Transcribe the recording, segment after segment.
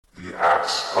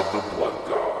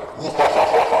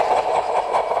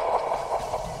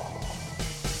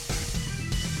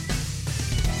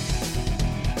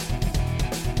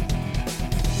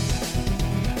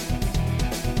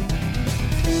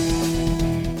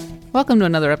Welcome to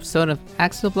another episode of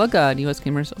Axis of Blood God, US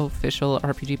Gamer's official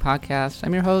RPG podcast.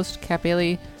 I'm your host, Kat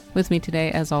Bailey. With me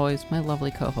today, as always, my lovely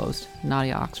co-host,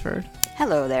 Nadia Oxford.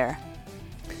 Hello there.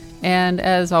 And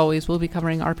as always, we'll be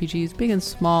covering RPGs big and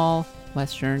small,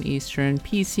 Western, Eastern,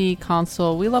 PC,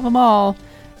 console. We love them all.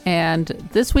 And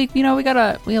this week, we got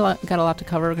a lot to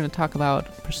cover. We're going to talk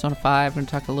about Persona 5. We're going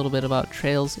to talk a little bit about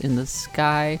Trails in the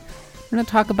Sky. We're going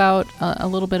to talk about a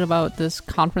little bit about this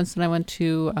conference that I went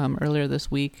to earlier this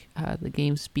week, the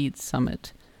GameSpeed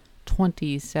Summit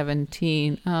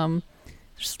 2017.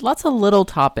 There's lots of little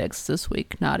topics this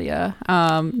week, Nadia.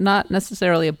 Not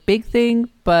necessarily a big thing,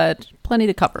 but plenty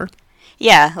to cover.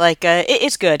 Yeah,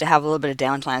 it's good to have a little bit of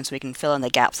downtime so we can fill in the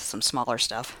gaps with some smaller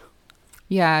stuff.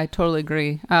 Yeah, I totally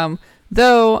agree.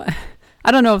 Though,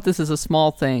 I don't know if this is a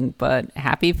small thing, but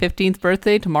happy 15th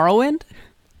birthday to Morrowind.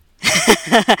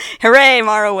 Hooray,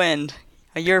 Morrowind!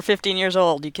 You're 15 years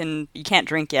old. You can't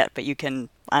drink yet, but you can,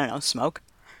 smoke.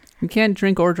 You can't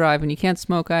drink or drive, and you can't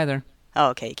smoke either. Oh,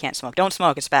 okay, you can't smoke. Don't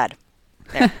smoke, it's bad.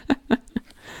 There.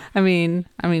 I mean,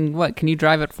 what, can you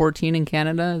drive at 14 in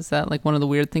Canada? Is that like one of the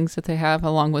weird things that they have,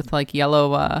 along with like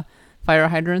yellow fire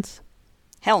hydrants?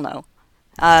 Hell no.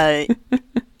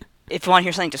 If you want to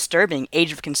hear something disturbing,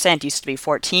 age of consent used to be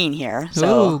 14 here. So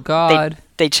oh, God.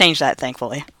 They changed that,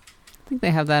 thankfully. I think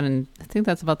they have that I think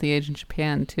that's about the age in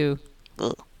Japan, too.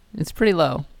 Ugh. It's pretty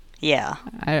low. Yeah.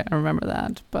 I remember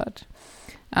that, but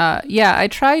yeah, I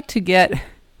tried to get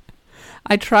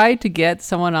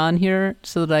someone on here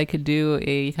so that I could do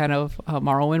a kind of a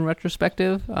Morrowind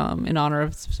retrospective in honor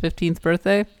of his 15th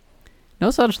birthday.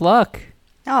 No such luck.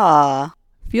 Aww.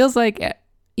 Feels like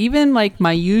even like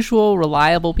my usual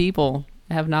reliable people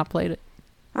have not played it.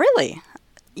 Really?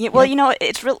 Yeah, well,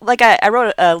 it's like I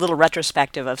wrote a little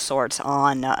retrospective of sorts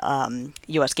on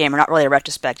US Gamer. Not really a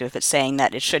retrospective, but saying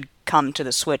that it should come to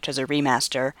the Switch as a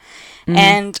remaster. Mm-hmm.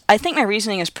 And I think my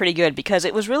reasoning is pretty good because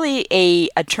it was really a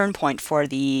turn point for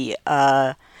the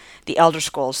Elder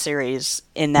Scrolls series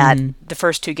in that the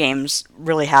first two games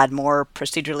really had more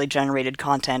procedurally generated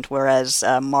content, whereas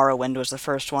Morrowind was the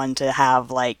first one to have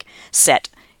like set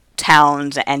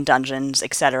towns and dungeons,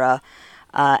 etc.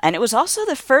 And it was also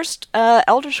the first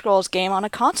Elder Scrolls game on a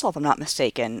console, if I'm not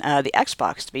mistaken, the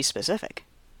Xbox to be specific.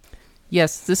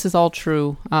 Yes, this is all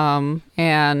true.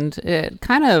 And it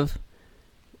kind of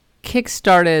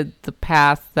kick-started the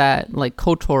path that like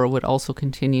KOTOR would also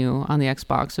continue on the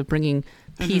Xbox of bringing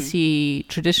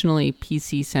traditionally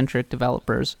PC-centric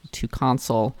developers to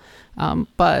console.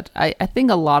 But I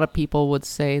think a lot of people would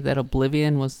say that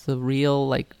Oblivion was the real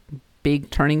like big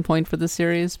turning point for the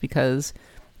series because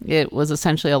it was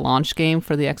essentially a launch game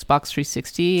for the Xbox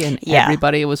 360 and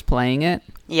everybody was playing it.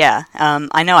 Yeah,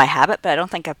 I know I have it, but I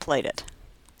don't think I've played it.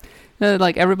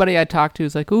 Like everybody I talked to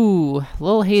is like, ooh, a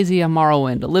little hazy on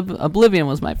Morrowind. Oblivion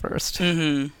was my first.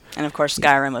 Mm-hmm. And of course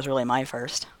Skyrim was really my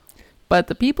first. But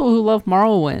the people who love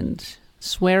Morrowind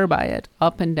swear by it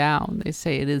up and down. They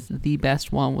say it is the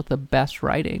best one with the best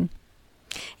writing.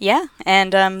 Yeah,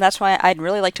 and that's why I'd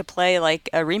really like to play like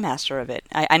a remaster of it.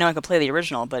 I know I could play the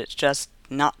original, but it's just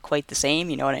not quite the same,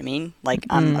 you know what I mean? Like,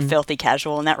 I'm a filthy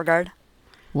casual in that regard.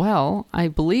 Well, I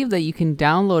believe that you can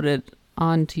download it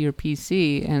onto your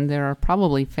PC, and there are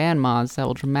probably fan mods that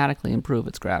will dramatically improve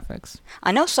its graphics.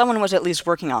 I know someone was at least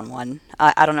working on one.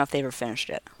 I don't know if they ever finished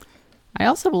it. I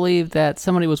also believe that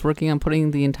somebody was working on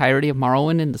putting the entirety of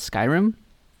Morrowind into Skyrim.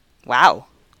 Wow.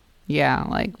 Yeah,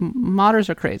 like, modders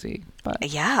are crazy.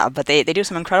 Yeah, but they do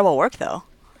some incredible work, though.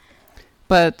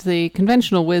 But the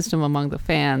conventional wisdom among the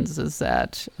fans is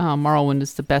that Morrowind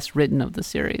is the best written of the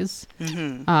series,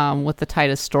 with the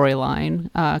tightest storyline,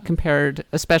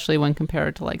 especially when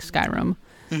compared to like Skyrim.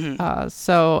 Mm-hmm.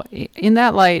 So in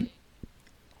that light,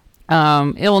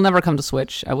 it will never come to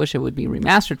Switch. I wish it would be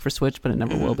remastered for Switch, but it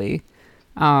never will be.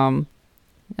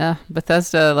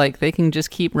 Bethesda, like they can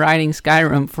just keep riding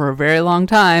Skyrim for a very long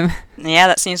time. Yeah,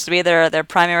 that seems to be their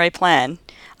primary plan.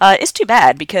 It's too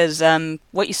bad because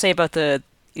what you say about the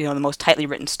most tightly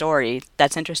written story,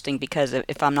 that's interesting because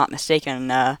if I'm not mistaken,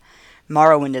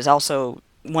 Morrowind is also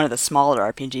one of the smaller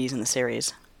RPGs in the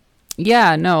series.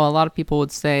 Yeah, no, a lot of people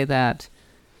would say that,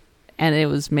 and it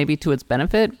was maybe to its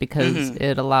benefit because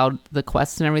it allowed the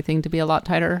quests and everything to be a lot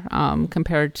tighter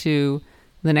compared to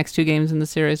the next two games in the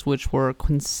series, which were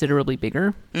considerably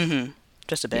bigger. Mm-hmm.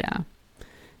 Just a bit. Yeah.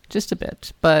 Just a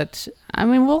bit. But, I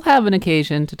mean, we'll have an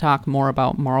occasion to talk more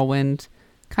about Morrowind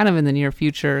kind of in the near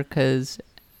future because,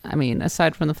 I mean,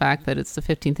 aside from the fact that it's the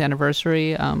 15th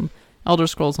anniversary, Elder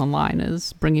Scrolls Online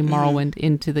is bringing Morrowind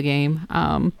into the game.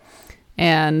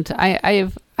 And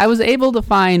I was able to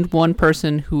find one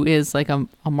person who is like a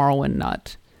Morrowind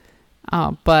nut.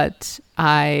 But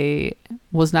I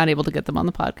was not able to get them on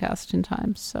the podcast in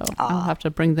time. So I'll have to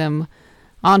bring them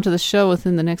onto the show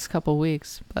within the next couple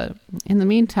weeks. But in the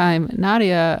meantime,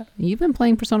 Nadia, you've been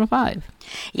playing Persona 5.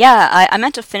 Yeah, I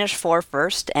meant to finish 4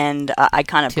 first, and I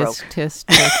kind of broke. Tisk.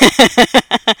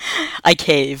 I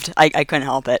caved. I couldn't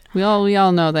help it. We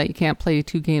all know that you can't play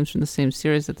 2 games from the same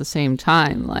series at the same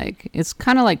time. Like, it's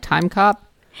kind of like Time Cop.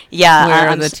 Yeah.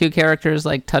 Where the 2 characters,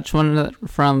 like, touch one another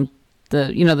from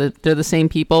they're the same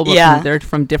people, but they're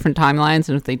from different timelines,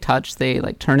 and if they touch, they,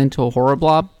 like, turn into a horror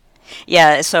blob.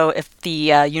 Yeah, so if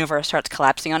the universe starts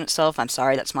collapsing on itself, I'm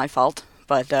sorry, that's my fault.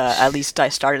 But at least I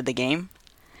started the game.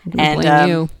 And blame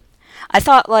you. I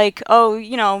thought, like, I'll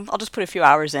just put a few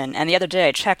hours in. And the other day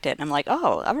I checked it, and I'm like,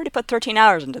 I've already put 13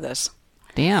 hours into this.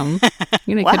 Damn.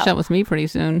 You're going to catch up with me pretty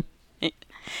soon. Do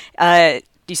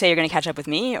you say you're going to catch up with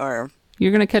me, or?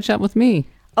 You're going to catch up with me.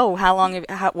 Oh, how long?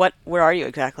 Where are you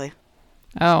exactly?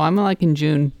 Oh, I'm like in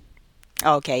June.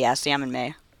 Oh, okay, yeah, see, I'm in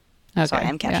May. Okay, so I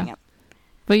am catching up.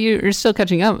 But you're still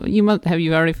catching up. Have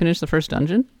you already finished the first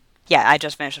dungeon? Yeah, I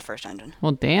just finished the first dungeon.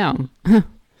 Well, damn. I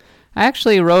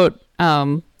actually wrote,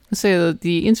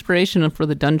 the inspiration for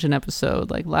the dungeon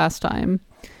episode, like last time,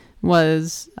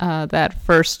 was that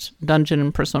first dungeon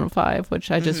in Persona 5, which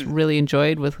I just really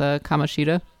enjoyed with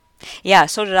Kamoshida. Yeah,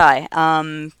 so did I.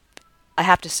 I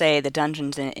have to say the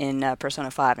dungeons in Persona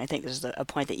 5, and I think this is a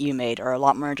point that you made, are a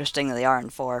lot more interesting than they are in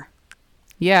 4.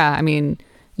 Yeah, I mean,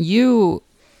 you've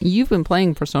been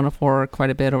playing Persona 4 quite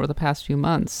a bit over the past few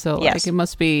months, so yes. Like it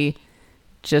must be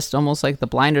just almost like the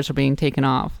blinders are being taken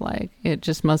off. Like it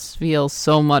just must feel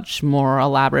so much more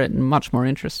elaborate and much more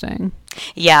interesting.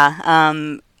 Yeah,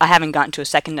 I haven't gotten to a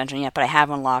second dungeon yet, but I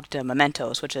have unlocked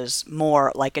Mementos, which is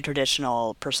more like a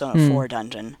traditional Persona 4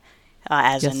 dungeon.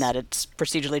 In that it's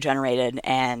procedurally generated,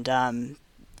 and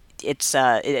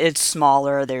it's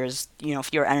smaller. There's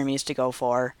fewer enemies to go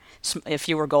for,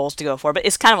 fewer goals to go for, but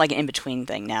it's kind of like an in-between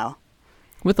thing now.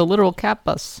 With a literal cat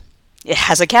bus. It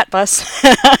has a cat bus.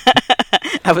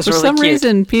 That was really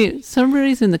cute. For some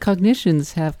reason, the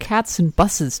Cognitions have cats and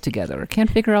buses together.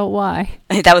 Can't figure out why.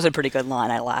 That was a pretty good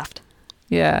line. I laughed.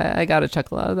 Yeah, I got a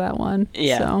chuckle out of that one.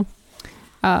 Yeah. So.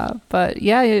 But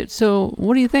yeah, so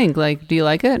what do you think? Like, do you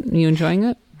like it? Are you enjoying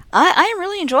it? I am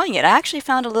really enjoying it. I actually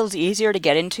found it a little easier to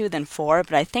get into than 4,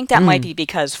 but I think that might be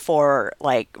because 4,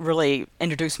 like, really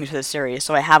introduced me to the series,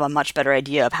 so I have a much better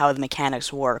idea of how the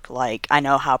mechanics work. Like, I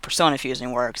know how persona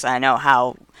fusing works, I know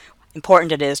how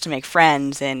important it is to make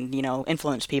friends and,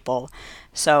 influence people.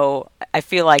 So I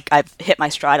feel like I've hit my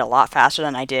stride a lot faster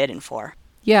than I did in 4.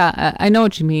 Yeah, I know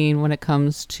what you mean when it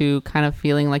comes to kind of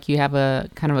feeling like you have a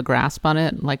kind of a grasp on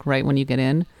it, like right when you get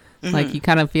in. Mm-hmm. Like you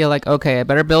kind of feel like, okay, I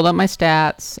better build up my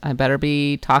stats. I better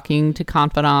be talking to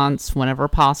confidants whenever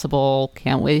possible.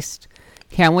 Can't waste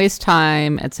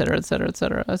time, et cetera, et cetera, et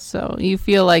cetera. So you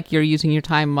feel like you're using your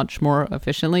time much more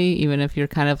efficiently, even if you're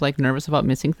kind of like nervous about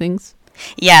missing things.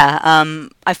 Yeah,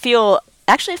 I feel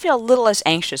a little less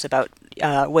anxious about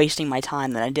wasting my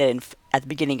time than I did at the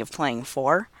beginning of playing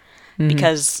 4.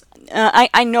 Because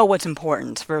I know what's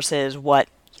important versus what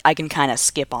I can kind of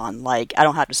skip on. Like, I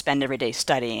don't have to spend every day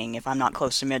studying if I'm not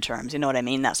close to midterms. You know what I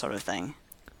mean? That sort of thing.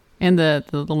 And the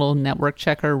little network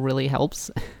checker really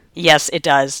helps. Yes, it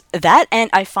does. That,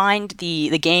 and I find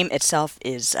the game itself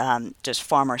is just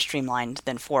far more streamlined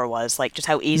than 4 was. Like, just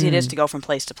how easy it is to go from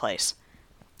place to place.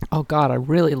 Oh, God, I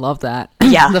really love that.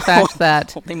 Yeah. The fact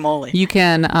that holy moly. You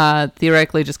can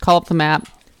theoretically just call up the map,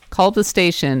 call up the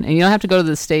station, and you don't have to go to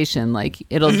the station. Like,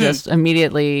 it'll just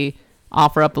immediately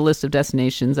offer up a list of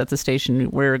destinations at the station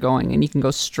where you're going, and you can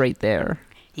go straight there.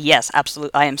 Yes,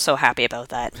 absolutely. I am so happy about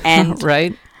that. And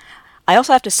right? I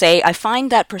also have to say, I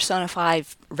find that Persona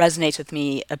 5 resonates with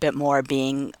me a bit more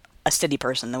being a city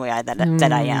person the way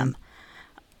that I am.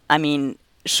 I mean,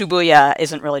 Shibuya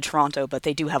isn't really Toronto, but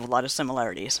they do have a lot of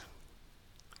similarities.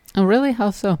 Oh, really?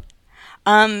 How so?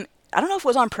 I don't know if it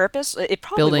was on purpose. It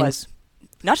probably Buildings. was.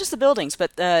 Not just the buildings,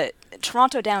 but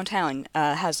Toronto downtown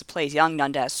has a place,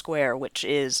 Yonge-Dundas Square, which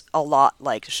is a lot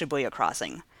like Shibuya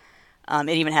Crossing. It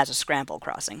even has a scramble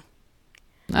crossing.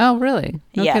 Oh, really?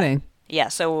 No kidding. Yeah,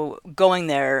 so going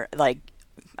there, like,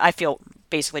 I feel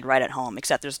basically right at home,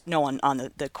 except there's no one on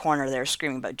the corner there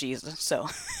screaming about Jesus, so...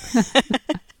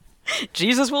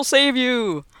 Jesus will save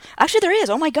you! Actually, there is!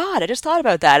 Oh my god, I just thought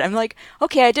about that. I'm like,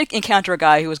 okay, I did encounter a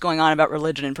guy who was going on about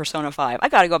religion in Persona 5. I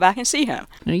gotta go back and see him.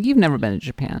 You've never been to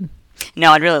Japan.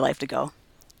 No, I'd really like to go.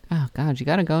 Oh, God, you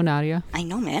gotta go, Nadia. I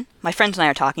know, man. My friends and I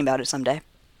are talking about it someday.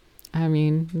 I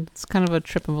mean, it's kind of a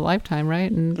trip of a lifetime,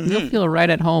 right? And you'll feel right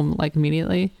at home, like,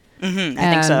 immediately. I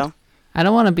think so. I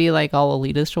don't want to be, like, all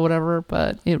elitist or whatever,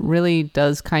 but it really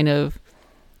does kind of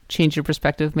change your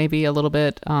perspective maybe a little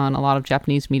bit on a lot of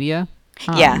Japanese media.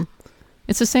 Yeah.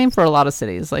 It's the same for a lot of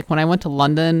cities. Like when I went to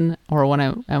London or when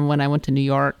I went to New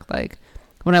York, like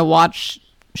when I watched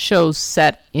shows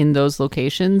set in those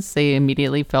locations, they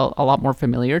immediately felt a lot more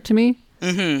familiar to me.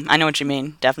 I know what you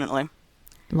mean. Definitely.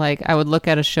 Like I would look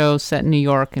at a show set in New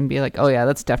York and be like, oh yeah,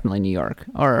 that's definitely New York.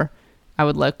 Or I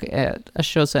would look at a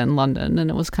show set in London and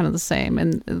it was kind of the same.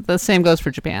 And the same goes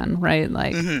for Japan, right?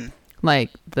 Like, like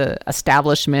the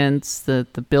establishments, the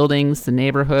buildings, the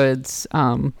neighborhoods,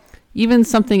 even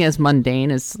something as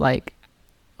mundane as like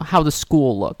how the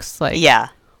school looks. Like, yeah,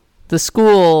 the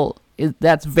school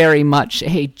that's very much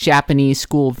a Japanese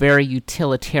school, very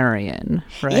utilitarian,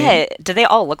 right? Yeah, do they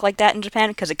all look like that in Japan?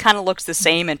 Because it kind of looks the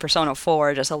same in Persona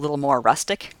 4, just a little more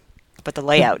rustic, but the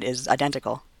layout is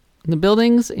identical. The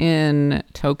buildings in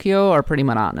Tokyo are pretty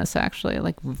monotonous, actually,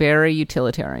 like very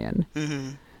utilitarian.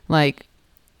 Like,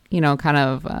 you know, kind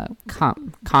of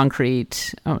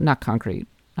concrete, not concrete,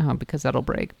 because that'll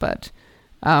break, but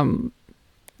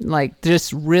like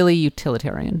just really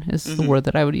utilitarian is the word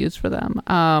that I would use for them.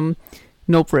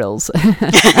 No frills,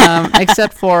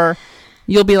 except for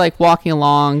you'll be like walking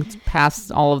along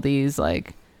past all of these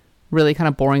like really kind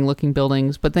of boring looking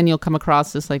buildings, but then you'll come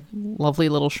across this like lovely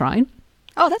little shrine.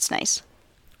 Oh, that's nice.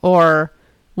 Or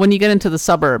when you get into the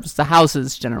suburbs, the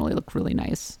houses generally look really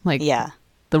nice. Like, yeah,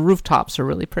 the rooftops are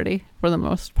really pretty for the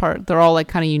most part. They're all like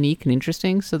kind of unique and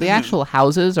interesting. So the actual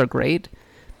houses are great,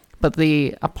 but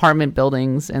the apartment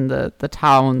buildings and the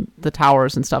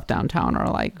towers and stuff downtown are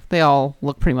like, they all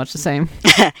look pretty much the same.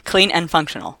 Clean and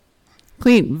functional.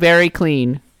 Clean, very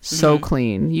clean, so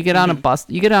clean. You get on a bus,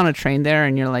 you get on a train there,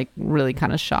 and you're like really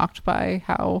kind of shocked by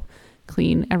how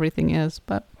clean everything is.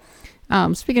 But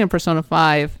speaking of Persona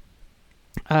 5,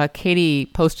 Katie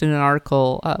posted an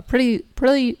article,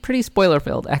 pretty spoiler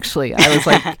filled. Actually, I was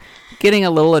like getting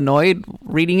a little annoyed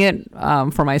reading it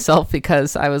for myself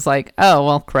because I was like, oh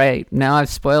well, great. Now I've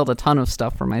spoiled a ton of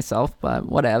stuff for myself, but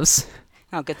whatevs.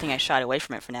 Oh, good thing I shied away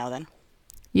from it for now then.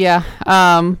 Yeah,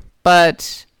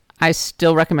 but I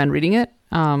still recommend reading it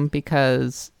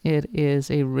because it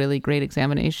is a really great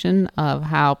examination of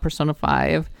how Persona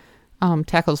 5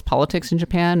 tackles politics in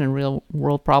Japan and real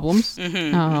world problems,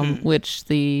 which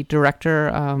the director,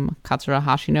 Katsura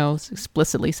Hashino,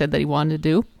 explicitly said that he wanted to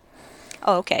do.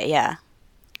 Oh, okay, yeah.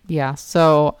 Yeah,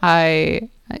 so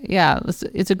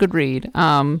it's a good read.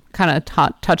 Kind of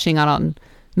touching on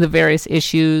the various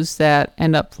issues that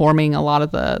end up forming a lot of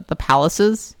the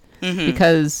palaces,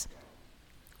 because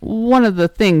one of the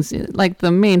things, like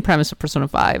the main premise of Persona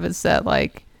 5 is that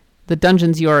like the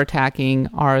dungeons you're attacking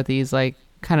are these like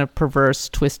kind of perverse,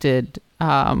 twisted,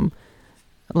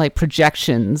 like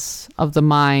projections of the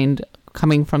mind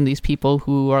coming from these people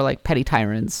who are like petty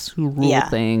tyrants who rule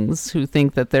things, who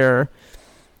think that they're,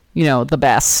 you know, the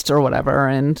best or whatever,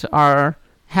 and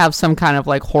have some kind of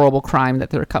like horrible crime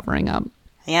that they're covering up.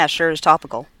 Yeah, sure is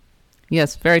topical.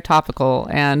 Yes, very topical.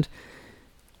 And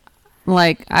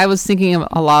like I was thinking of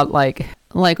a lot, like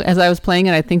as I was playing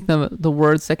it, I think the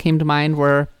words that came to mind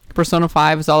were Persona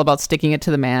 5 is all about sticking it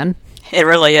to the man. It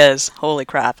really is. Holy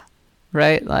crap.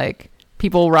 Right? Like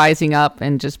people rising up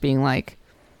and just being like,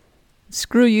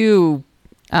 screw you,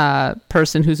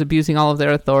 person who's abusing all of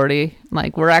their authority.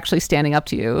 Like, we're actually standing up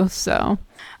to you. So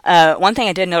one thing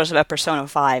I did notice about Persona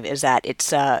 5 is that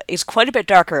it's quite a bit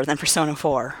darker than Persona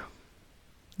 4.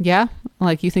 Yeah?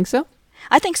 Like, you think so?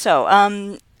 I think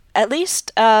so. At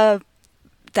least that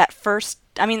first...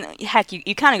 I mean, heck,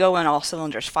 you kind of go in all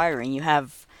cylinders firing. You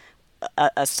have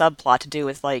a subplot to do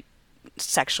with, like,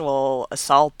 sexual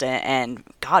assault and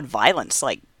God, violence.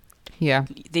 Like, yeah,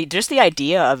 just the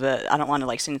idea of I don't want to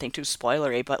like say anything too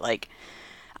spoilery, but like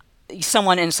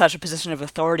someone in such a position of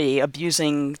authority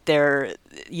abusing their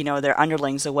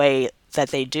underlings the way that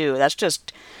they do. That's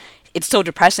just, it's so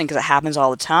depressing because it happens all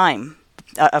the time.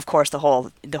 Of course, the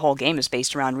whole game is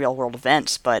based around real world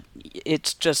events, but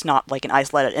it's just not like an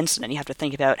isolated incident. You have to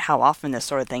think about how often this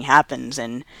sort of thing happens,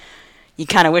 and you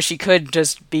kind of wish you could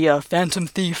just be a phantom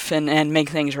thief and make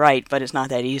things right, but it's not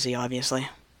that easy, obviously.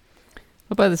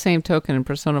 But by the same token, in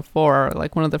Persona 4,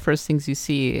 like one of the first things you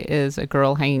see is a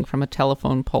girl hanging from a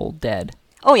telephone pole dead.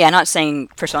 Oh yeah, not saying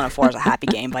Persona 4 is a happy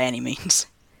game by any means.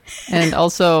 And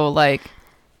also, like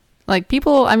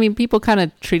people kind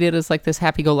of treat it as like this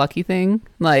happy-go-lucky thing.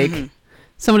 Like,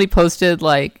 somebody posted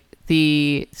like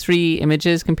the 3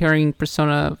 images comparing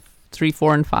Persona 3,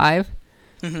 4, and 5.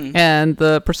 And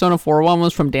the Persona 4 one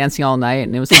was from Dancing All Night,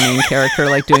 and it was the main character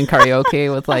like doing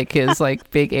karaoke with like his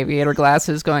like big aviator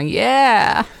glasses going,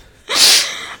 yeah.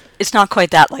 It's not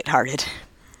quite that lighthearted.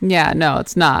 Yeah, no,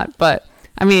 it's not. But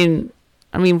I mean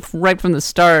right from the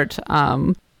start,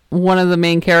 one of the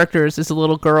main characters is a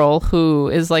little girl who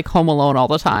is like home alone all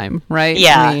the time, right?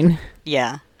 Yeah. I mean,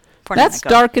 Yeah. Poor that's Nanako.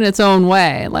 dark in its own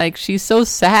way. Like, she's so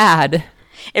sad.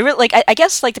 It really, like, I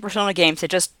guess, like, the Persona games, they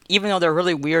just, even though they're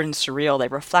really weird and surreal, they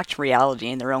reflect reality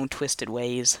in their own twisted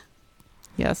ways.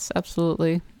 Yes,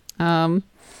 absolutely. But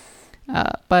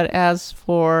as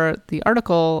for the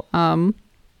article,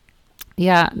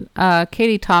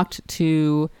 Katie talked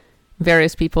to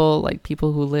various people, like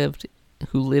people who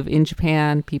live in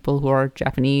Japan, people who are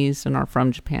Japanese and are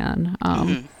from Japan.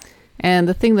 And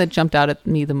the thing that jumped out at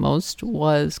me the most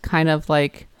was kind of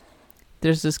like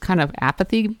there's this kind of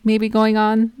apathy maybe going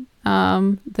on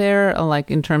there,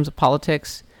 like in terms of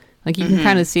politics. Like you can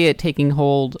kind of see it taking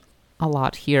hold a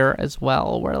lot here as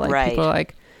well, where like people are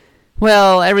like,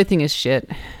 well, everything is shit,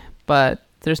 but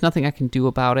there's nothing I can do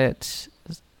about it.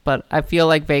 But I feel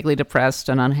like vaguely depressed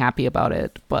and unhappy about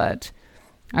it, but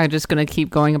I'm just going to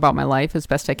keep going about my life as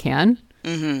best I can.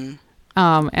 And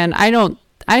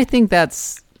I think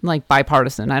that's like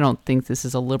bipartisan. I don't think this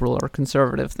is a liberal or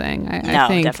conservative thing. I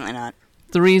think definitely not.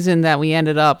 The reason that we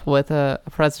ended up with a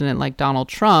president like Donald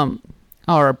Trump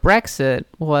or Brexit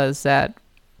was that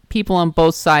people on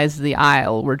both sides of the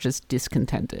aisle were just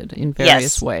discontented in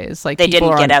various ways. Like they people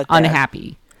didn't get out there.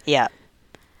 Unhappy. Yeah.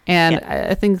 And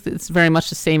I think it's very much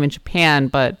the same in Japan,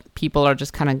 but people are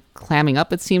just kind of clamming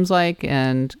up, it seems like,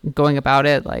 and going about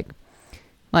it.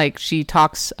 Like she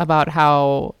talks about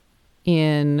how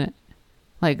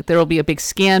there will be a big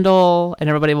scandal and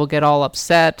everybody will get all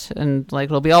upset and like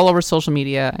it'll be all over social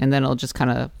media and then it'll just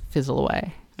kind of fizzle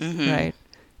away. Right?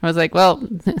 I was like, well,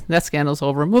 that scandal's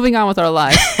over. Moving on with our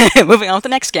lives. Moving on with the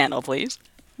next scandal, please.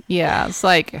 Yeah, it's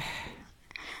like,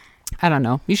 I don't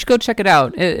know. You should go check it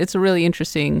out. It's a really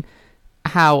interesting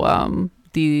how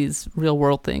these real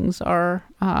world things are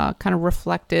kind of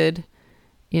reflected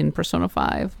in Persona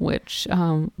 5, which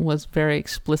was very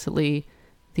explicitly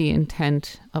the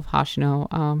intent of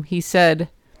Hoshino. He said,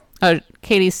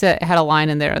 Katie had a line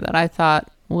in there that I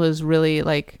thought was really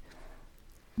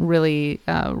really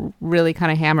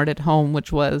kind of hammered it home,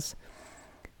 which was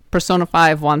Persona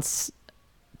 5 wants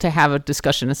to have a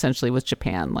discussion essentially with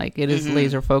Japan. Like it is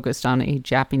laser focused on a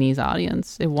Japanese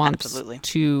audience. It wants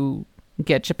to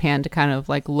get Japan to kind of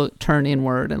like turn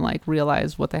inward and like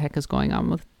realize what the heck is going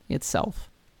on with itself.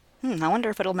 I wonder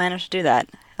if it'll manage to do that.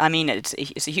 I mean, it's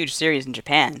a huge series in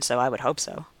Japan, so I would hope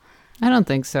so. I don't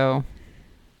think so,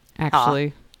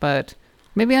 actually, but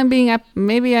maybe I'm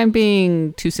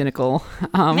being too cynical.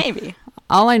 Maybe.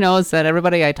 All I know is that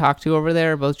everybody I talk to over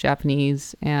there, both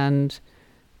Japanese and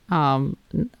foreign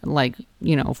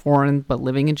but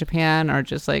living in Japan, are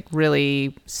just like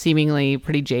really seemingly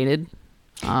pretty jaded.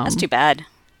 That's too bad.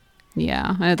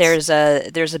 Yeah, there's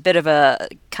a bit of a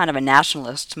kind of a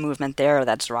nationalist movement there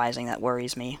that's rising that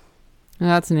worries me.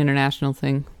 That's an international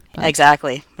thing.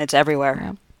 Exactly, it's everywhere.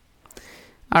 Yeah.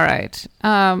 All right.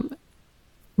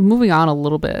 Moving on a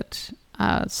little bit.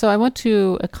 So I went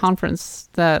to a conference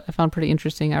that I found pretty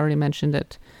interesting. I already mentioned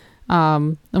it.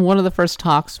 And one of the first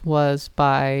talks was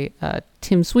by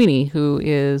Tim Sweeney, who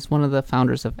is one of the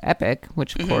founders of Epic,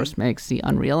 which of course makes the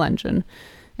Unreal Engine.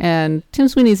 And Tim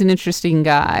Sweeney's an interesting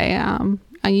guy.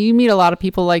 You meet a lot of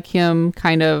people like him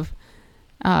kind of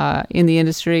in the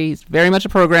industry. He's very much a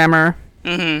programmer,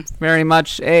 very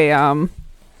much a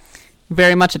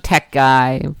tech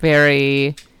guy,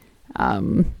 very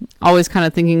always kind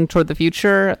of thinking toward the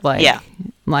future,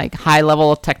 like high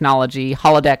level of technology,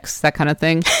 holodecks, that kind of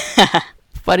thing.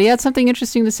 But he had something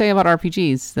interesting to say about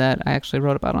RPGs that I actually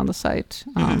wrote about on the site.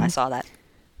 I saw that.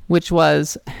 Which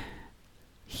was,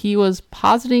 he was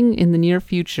positing in the near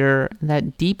future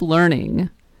that deep learning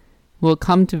will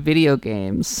come to video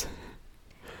games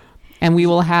and we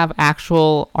will have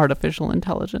actual artificial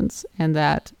intelligence, and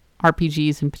that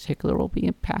RPGs in particular will be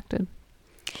impacted.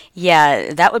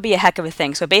 Yeah, that would be a heck of a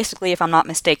thing. So basically, if I'm not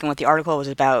mistaken, what the article was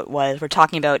about was we're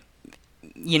talking about,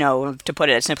 to put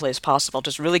it as simply as possible,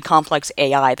 just really complex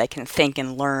AI that can think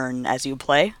and learn as you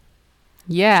play.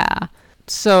 Yeah.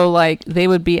 So, like, they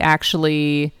would be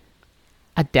actually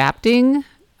adapting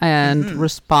and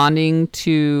responding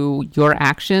to your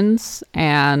actions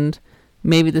and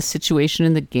maybe the situation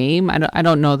in the game. I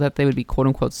don't know that they would be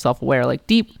quote-unquote self-aware. Like,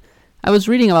 I was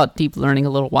reading about deep learning a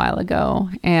little while ago,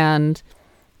 and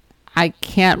I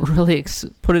can't really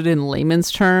put it in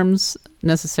layman's terms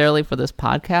necessarily for this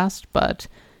podcast, but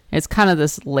it's kind of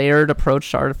this layered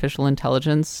approach to artificial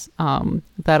intelligence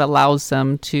that allows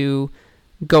them to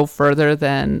go further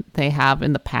than they have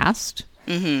in the past.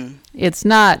 It's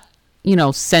not,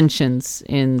 sentience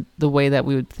in the way that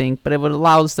we would think, but it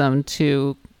allows them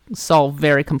to solve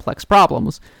very complex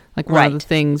problems. Like one of the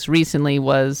things recently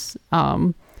was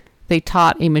they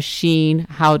taught a machine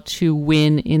how to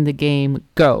win in the game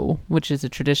Go, which is a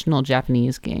traditional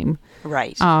Japanese game.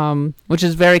 Right. Which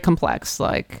is very complex.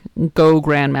 Like Go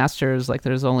grandmasters, like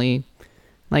there's only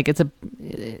like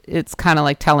it's kind of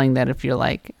like telling that if you're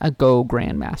like a Go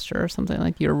grandmaster or something,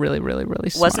 like you're really, really, really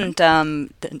smart. Wasn't the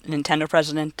Nintendo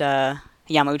president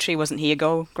Yamauchi, wasn't he a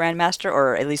Go grandmaster,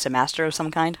 or at least a master of some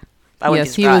kind?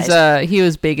 Yes, he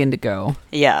was big into Go.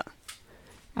 Yeah.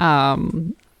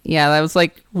 Yeah, that was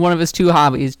like one of his two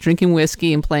hobbies, drinking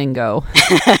whiskey and playing Go.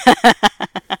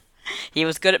 He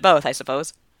was good at both, I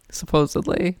suppose.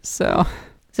 Supposedly. So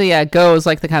yeah, Go is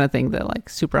like the kind of thing that like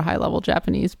super high level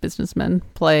Japanese businessmen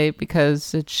play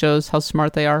because it shows how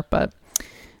smart they are. But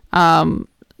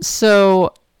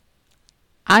so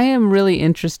I am really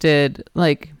interested,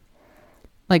 like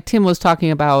Tim was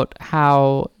talking about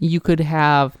how you could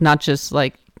have not just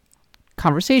like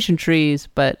conversation trees,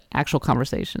 but actual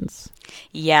conversations.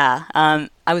 Yeah,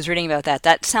 I was reading about that.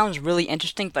 That sounds really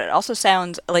interesting, but it also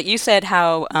sounds like you said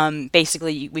how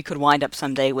basically we could wind up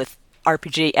someday with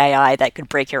RPG AI that could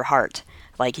break your heart.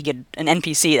 Like an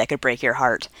NPC that could break your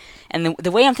heart. And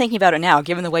the way I'm thinking about it now,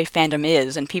 given the way fandom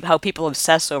is and how people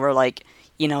obsess over like,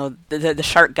 you know, the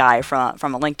shark guy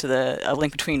from A Link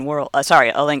Between Worlds, Breath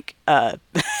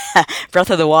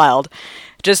of the Wild,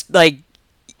 just like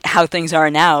how things are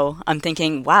now, I'm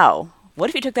thinking, wow, what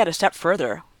if you took that a step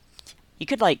further? You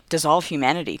could like dissolve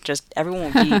humanity. Just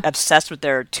everyone would be obsessed with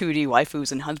their 2D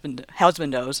waifus and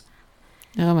husbandos.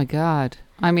 Oh my god.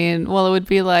 I mean, well, it would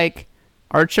be like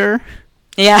Archer.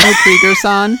 Yeah.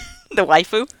 Krieger-san. The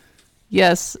waifu?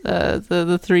 Yes,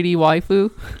 the 3D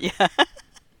waifu. Yeah.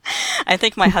 I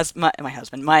think my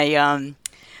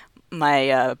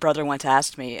brother once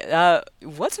asked me,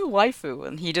 what's a waifu?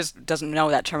 And he just doesn't know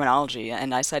that terminology.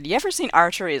 And I said, you ever seen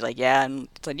Archer? He's like, yeah. And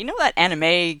it's like, you know that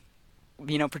anime,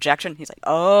 projection? He's like,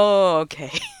 oh,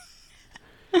 okay.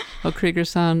 Oh,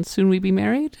 Krieger-san, soon we be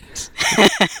married?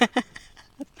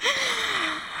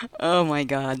 Oh my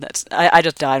god, I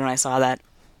just died when I saw that.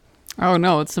 Oh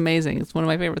no, it's amazing. It's one of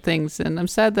my favorite things. And I'm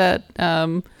sad that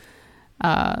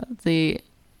the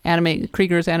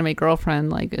Krieger's anime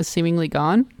girlfriend is seemingly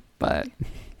gone, but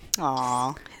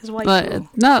Aww, his wife. But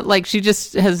not like she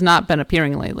just has not been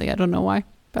appearing lately. I don't know why,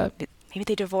 but maybe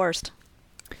they divorced.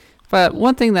 But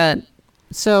one thing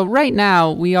so right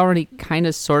now we already kind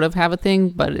of sort of have a thing,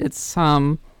 but it's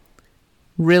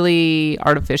really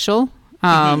artificial,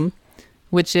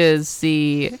 which is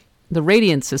the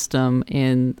Radiant system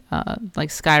in like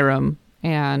Skyrim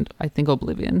and I think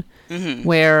Oblivion,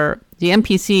 where the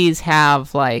NPCs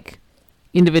have like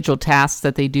individual tasks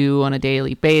that they do on a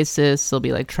daily basis. They'll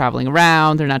be like traveling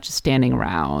around. They're not just standing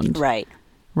around. Right.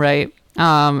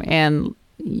 And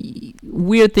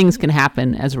weird things can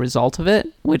happen as a result of it,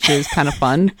 which is kind of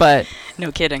fun, but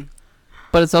no kidding.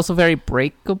 But it's also very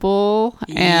breakable,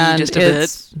 and just a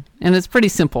bit. And it's pretty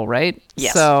simple, right?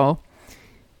 Yes. So,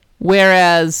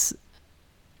 whereas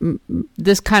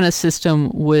this kind of system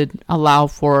would allow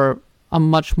for a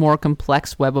much more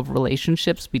complex web of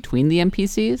relationships between the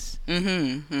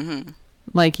NPCs.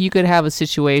 Like you could have a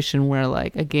situation where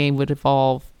like a game would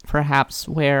evolve, perhaps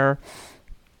where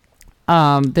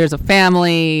there's a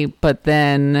family, but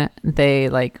then they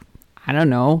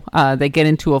they get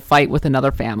into a fight with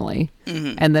another family,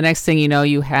 and the next thing you know,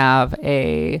 you have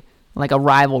a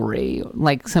rivalry,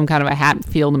 like some kind of a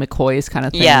Hatfield and McCoy's kind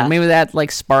of thing. Yeah. Maybe that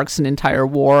like sparks an entire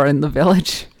war in the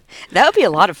village. That would be a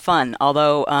lot of fun.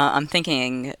 Although I'm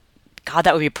thinking, God,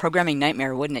 that would be a programming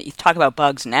nightmare, wouldn't it? You talk about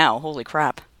bugs now. Holy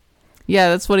crap. Yeah,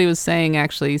 that's what he was saying.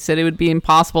 Actually, he said it would be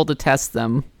impossible to test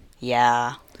them.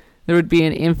 Yeah. There would be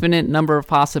an infinite number of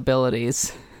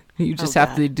possibilities. You just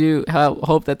have to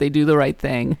hope that they do the right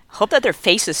thing. Hope that their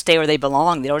faces stay where they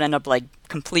belong. They don't end up like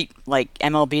complete like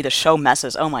MLB The Show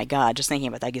messes. Oh my god, just thinking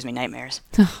about that gives me nightmares.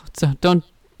 So don't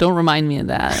remind me of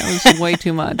that. It was way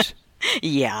too much.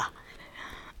 Yeah.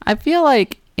 I feel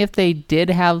like if they did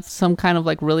have some kind of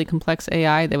like really complex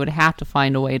AI, they would have to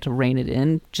find a way to rein it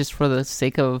in just for the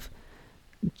sake of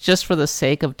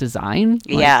design.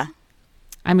 Yeah.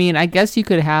 I mean, I guess you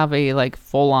could have a like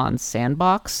full-on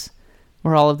sandbox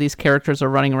where all of these characters are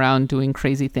running around doing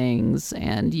crazy things,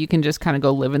 and you can just kind of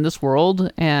go live in this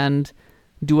world and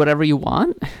do whatever you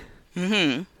want.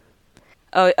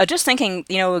 Just thinking,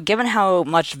 given how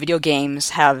much video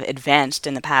games have advanced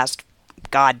in the past,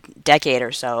 decade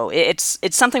or so, it's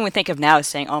something we think of now as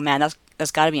saying, oh man,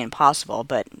 that's got to be impossible,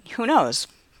 but who knows,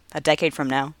 a decade from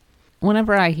now.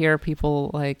 Whenever I hear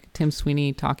people like Tim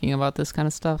Sweeney talking about this kind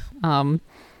of stuff,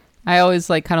 I always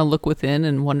like kind of look within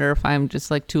and wonder if I'm just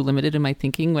like too limited in my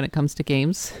thinking when it comes to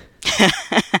games.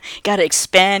 Got to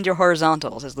expand your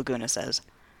horizontals, as Laguna says.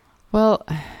 Well,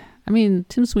 I mean,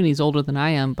 Tim Sweeney's older than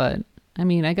I am, but I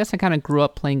mean, I guess I kind of grew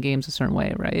up playing games a certain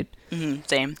way, right? Mm-hmm,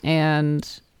 same. And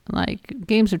like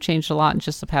games have changed a lot in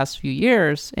just the past few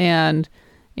years, and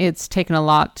it's taken a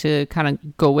lot to kind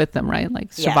of go with them, right?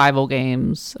 Like survival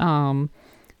games,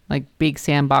 like big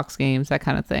sandbox games, that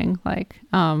kind of thing, like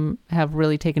have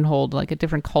really taken hold. Like a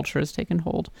different culture has taken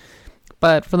hold.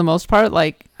 But for the most part,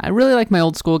 like I really like my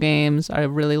old school games. I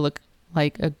really look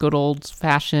like a good old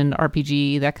fashioned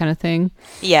RPG, that kind of thing.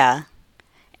 Yeah.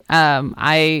 When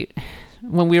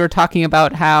we were talking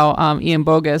about how Ian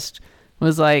Bogost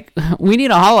was like, we need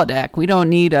a holodeck. We don't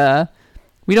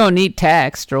need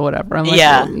text or whatever. I'm like,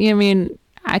 yeah. Well, I mean,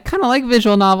 I kind of like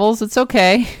visual novels. It's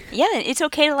okay. Yeah, it's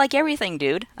okay to like everything,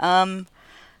 dude. But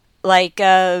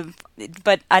I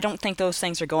don't think those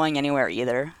things are going anywhere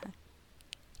either.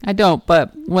 I don't,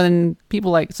 but when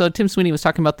people so Tim Sweeney was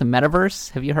talking about the metaverse.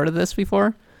 Have you heard of this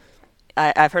before?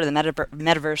 I've heard of the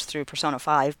metaverse through Persona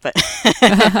 5, but...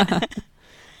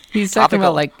 He's talking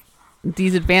about like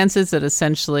these advances that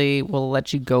essentially will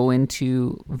let you go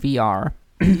into VR.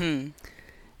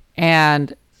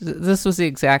 And this was the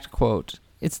exact quote.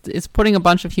 It's putting a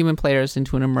bunch of human players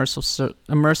into an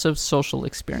immersive social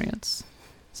experience.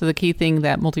 So the key thing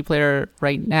that multiplayer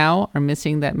right now are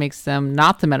missing that makes them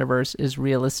not the metaverse is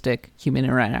realistic human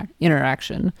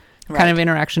interaction. Right. Kind of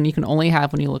interaction you can only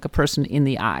have when you look a person in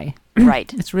the eye.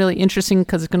 Right. It's really interesting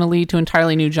because it's going to lead to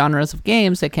entirely new genres of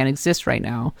games that can't exist right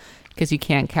now because you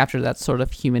can't capture that sort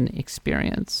of human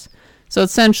experience. So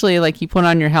essentially, like you put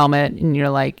on your helmet and you're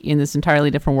like in this entirely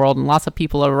different world, and lots of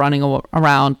people are running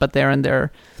around, but they're in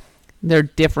their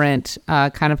different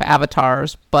kind of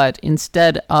avatars. But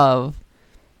instead of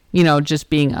just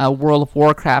being a World of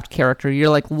Warcraft character, you're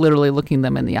like literally looking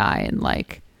them in the eye and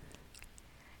like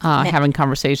having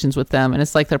conversations with them, and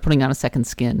it's like they're putting on a second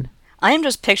skin. I am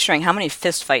just picturing how many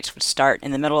fist fights would start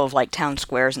in the middle of like town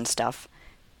squares and stuff.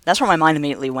 That's where my mind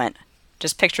immediately went.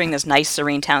 Just picturing this nice,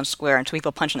 serene town square and two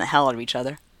people punching the hell out of each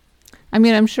other. I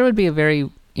mean, I'm sure it would be a very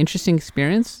interesting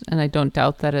experience, and I don't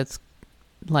doubt that it's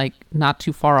like not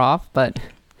too far off, but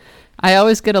I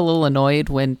always get a little annoyed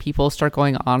when people start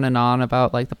going on and on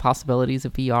about like the possibilities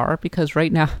of VR,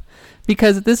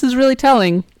 because this is really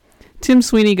telling. Tim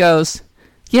Sweeney goes,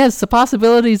 yes, the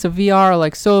possibilities of VR are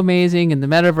like so amazing in the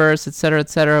metaverse, et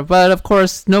cetera, but of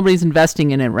course nobody's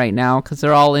investing in it right now because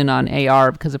they're all in on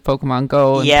AR because of Pokemon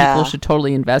Go, and people should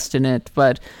totally invest in it.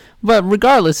 But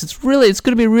regardless, it's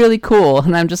going to be really cool.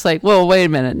 And I'm just like, whoa, wait a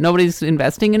minute, nobody's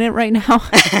investing in it right now.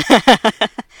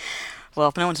 Well,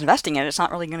 if no one's investing in it, it's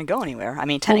not really going to go anywhere. I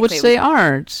mean, technically, which they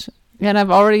aren't. And I've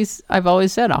always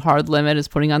said a hard limit is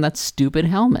putting on that stupid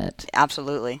helmet.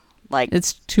 Absolutely, like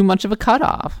it's too much of a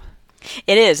cutoff.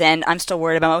 It is, and I'm still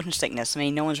worried about motion sickness. I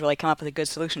mean, no one's really come up with a good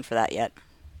solution for that yet.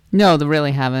 No, they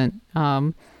really haven't.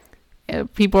 I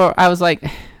was like,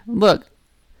 look,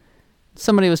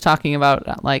 somebody was talking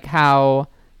about like how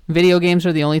video games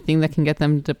are the only thing that can get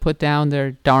them to put down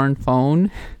their darn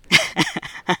phone.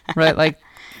 Right? Like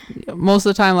most of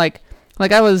the time, like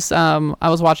I was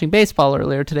watching baseball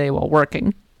earlier today while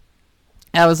working.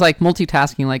 I was like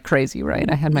multitasking like crazy, right?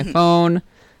 I had my phone, I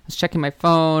was checking my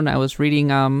phone, I was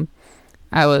reading,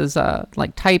 I was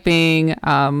like typing,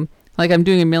 like I'm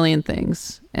doing a million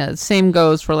things. Same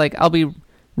goes for like I'll be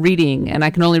reading, and I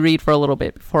can only read for a little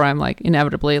bit before I'm like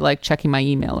inevitably like checking my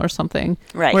email or something.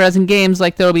 Right. Whereas in games,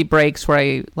 like there'll be breaks where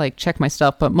I like check my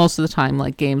stuff, but most of the time,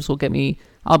 like games will get me.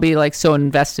 I'll be like so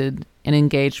invested and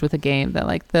engaged with a game that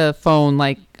like the phone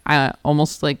like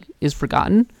almost like is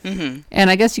forgotten. Mm-hmm. And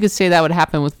I guess you could say that would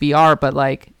happen with VR, but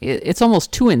like it's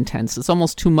almost too intense. It's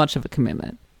almost too much of a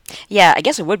commitment. Yeah, I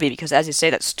guess it would be because, as you say,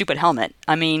 that stupid helmet.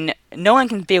 I mean, no one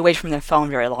can be away from their phone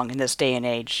very long in this day and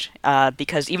age.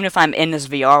 Because even if I'm in this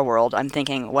VR world, I'm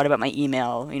thinking, what about my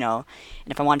email? And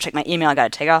if I want to check my email, I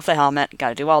got to take off the helmet, got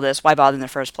to do all this. Why bother in the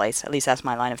first place? At least that's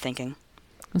my line of thinking.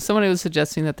 Somebody was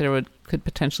suggesting that there could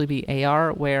potentially be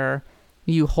AR where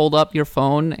you hold up your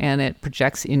phone and it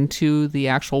projects into the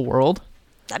actual world.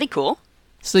 That'd be cool.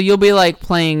 So you'll be like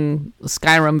playing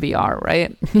Skyrim VR,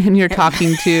 right? And you're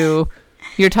talking to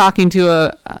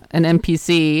an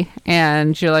NPC,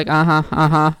 and you're like,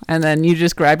 and then you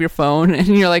just grab your phone and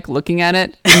you're like looking at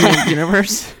it in the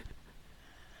universe.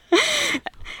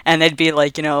 And they'd be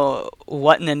like,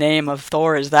 what in the name of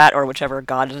Thor is that, or whichever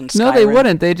god is in Skyrim? No, they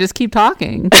wouldn't. They just keep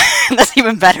talking. That's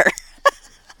even better.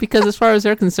 Because as far as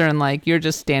they're concerned, like, you're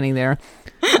just standing there.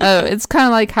 It's kind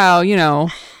of like how, in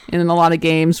a lot of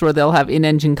games where they'll have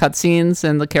in-engine cutscenes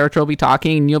and the character will be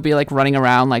talking and you'll be like running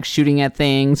around like shooting at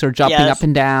things or jumping up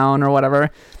and down or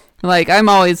whatever. Like, I'm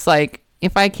always like,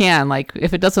 if I can, like,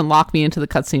 if it doesn't lock me into the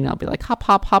cutscene, I'll be like hop,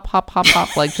 hop, hop, hop, hop,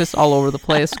 hop, like just all over the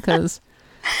place because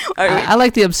I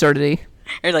like the absurdity.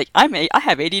 You're like, I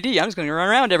have ADD. I'm just going to run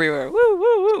around everywhere. Woo,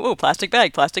 woo, woo, woo. Plastic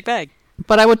bag, plastic bag.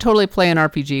 But I would totally play an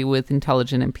RPG with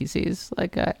intelligent NPCs.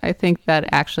 Like, I think that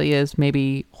actually is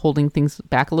maybe holding things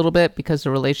back a little bit because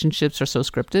the relationships are so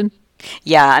scripted.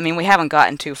 Yeah, I mean, we haven't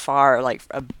gotten too far, like,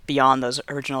 beyond those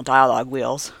original dialogue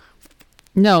wheels.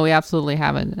 No, we absolutely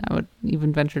haven't. I would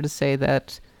even venture to say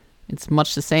that it's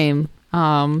much the same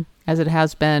as it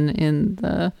has been in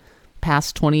the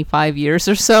past 25 years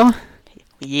or so.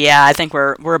 Yeah, I think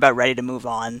we're about ready to move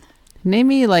on. Name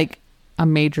me, like, a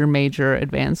major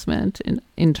advancement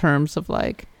in terms of,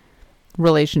 like,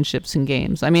 relationships in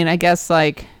games. I mean, I guess,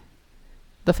 like,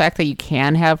 the fact that you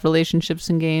can have relationships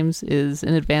in games is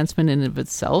an advancement in and of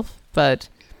itself, but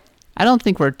I don't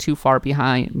think we're too far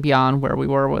beyond where we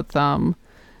were with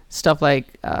stuff like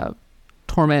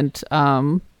Torment,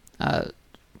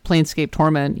 Planescape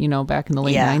Torment, you know, back in the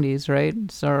late 90s, right?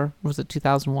 So, was it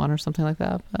 2001 or something like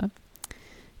that? But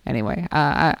anyway,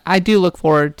 I do look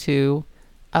forward to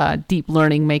deep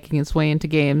learning making its way into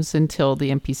games until the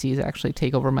NPCs actually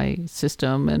take over my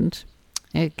system and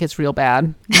it gets real bad.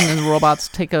 And then the robots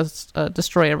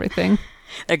destroy everything.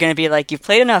 They're going to be like, you've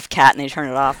played enough, cat, and they turn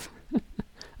it off.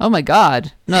 Oh my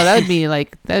god. No, that'd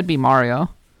be Mario.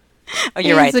 Oh,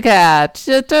 you're right. It's a cat.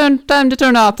 Time to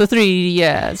turn off the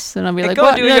 3DS. And I'll be like, go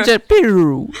what?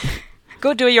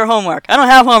 Go do your homework. I don't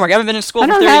have homework. I haven't been in school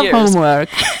for 30 years. I don't have homework.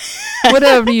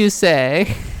 Whatever you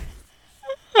say.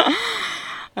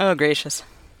 Oh, gracious.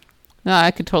 No,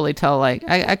 I could totally tell, like,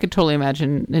 I could totally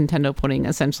imagine Nintendo putting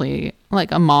essentially,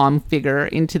 like, a mom figure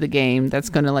into the game that's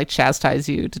going to, like, chastise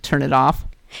you to turn it off.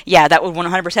 Yeah, that would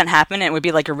 100% happen. It would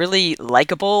be, like, a really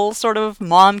likable sort of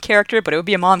mom character, but it would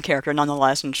be a mom character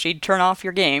nonetheless, and she'd turn off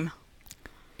your game.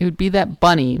 It would be that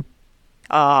bunny.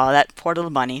 Oh, that poor little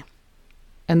bunny.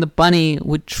 And the bunny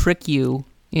would trick you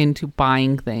into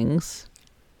buying things.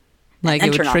 Like, it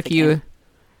would trick you.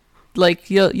 Like,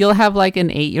 you'll have, like, an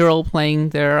 8-year-old playing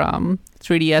their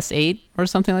 3DS 8 or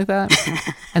something like that.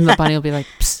 And the bunny will be like,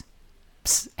 psst,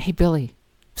 psst, hey, Billy,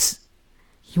 psst,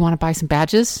 you want to buy some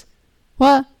badges?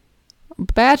 What?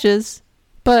 Badges?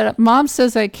 But Mom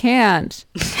says I can't.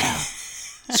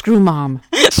 Screw Mom.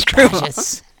 Screw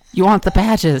badges. Mom. You want the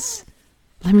badges?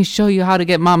 Let me show you how to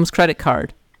get Mom's credit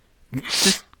card.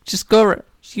 Just go over.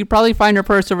 You'd probably find her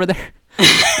purse over there.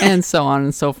 And so on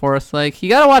and so forth. Like, you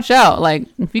gotta watch out. Like,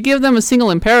 if you give them a single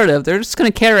imperative, they're just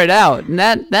gonna carry it out. And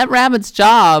that rabbit's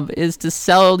job is to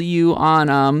sell you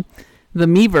on the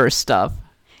Miiverse stuff.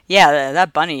 Yeah,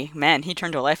 that bunny, man, he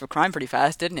turned to a life of crime pretty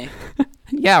fast, didn't he?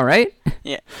 Yeah, right?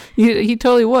 Yeah. He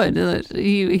totally would.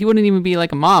 He wouldn't even be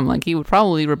like a mom. Like, he would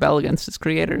probably rebel against his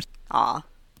creators. Aw,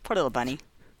 poor little bunny.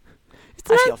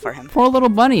 I feel for him. Poor little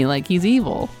bunny, like, he's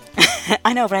evil.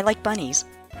 I know, but I like bunnies.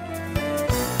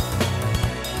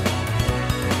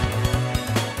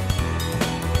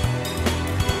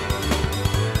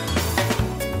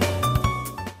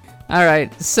 All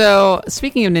right, so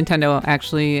speaking of Nintendo,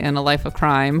 actually, and a life of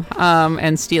crime,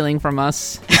 and stealing from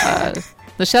us,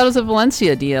 the Shadows of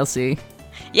Valencia DLC.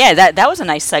 Yeah, that was a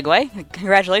nice segue.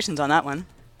 Congratulations on that one.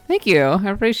 Thank you. I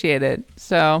appreciate it.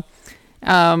 So,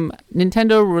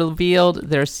 Nintendo revealed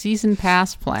their Season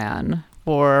Pass plan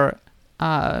for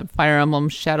Fire Emblem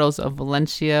Shadows of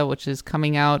Valencia, which is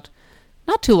coming out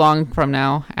not too long from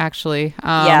now, actually.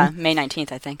 Yeah, May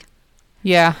 19th, I think.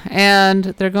 Yeah, and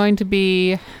they're going to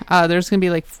be, there's going to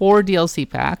be like 4 DLC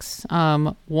packs.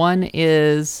 One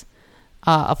is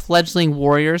a Fledgling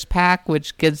Warriors pack,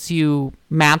 which gives you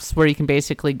maps where you can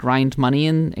basically grind money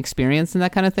and experience and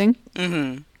that kind of thing.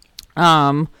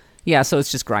 Mm-hmm. Yeah, so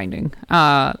it's just grinding.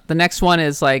 The next one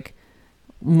is like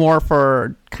more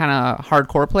for kind of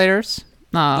hardcore players.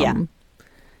 Yeah.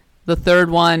 The third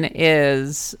one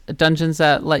is dungeons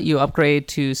that let you upgrade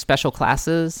to special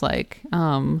classes, like...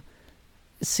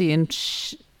 See, in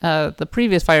the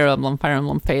previous Fire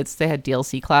Emblem Fates, they had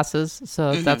DLC classes,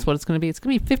 so that's what it's going to be. It's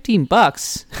going to be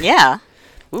 $15. Yeah.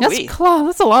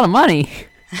 That's a lot of money.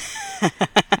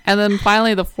 And then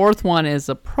finally, the fourth one is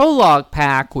a prologue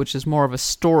pack, which is more of a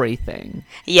story thing.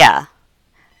 Yeah.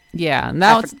 Yeah, and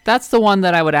that's the one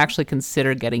that I would actually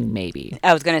consider getting, maybe.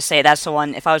 I was going to say, that's the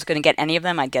one. If I was going to get any of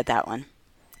them, I'd get that one.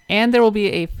 And there will be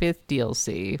a 5th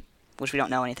DLC. Which we don't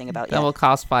know anything about yet. That will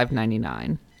cost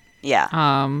 $5.99.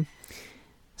 Yeah.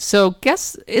 So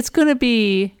guess it's going to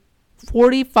be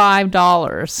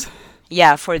 $45.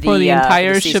 Yeah, for the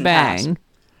entire for the shebang.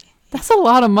 That's a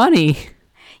lot of money.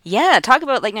 Yeah, talk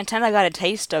about like Nintendo got a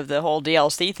taste of the whole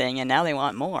DLC thing, and now they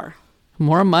want more.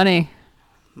 More money.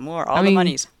 More, all the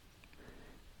monies.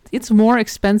 It's more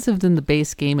expensive than the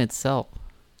base game itself.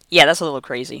 Yeah, that's a little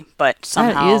crazy, but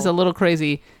somehow... That is a little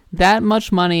crazy. That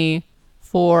much money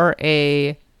for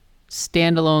a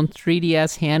standalone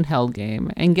 3DS handheld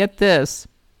game. And get this,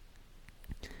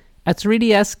 a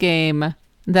 3DS game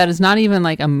that is not even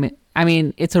like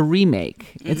it's a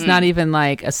remake. Mm-hmm. It's not even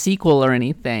like a sequel or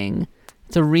anything.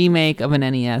 It's a remake of an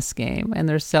NES game, and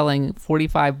they're selling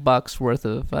 $45 worth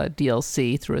of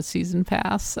DLC through a season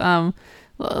pass.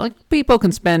 Like, people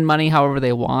can spend money however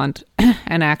they want,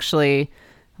 and actually,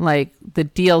 like, the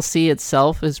DLC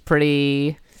itself is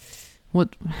pretty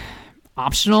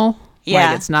optional.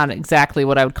 Yeah, like, it's not exactly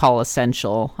what I would call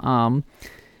essential.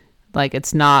 Like,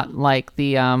 it's not like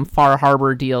the Far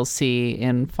Harbor DLC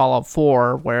in Fallout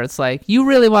 4, where it's like, you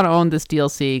really want to own this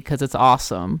DLC because it's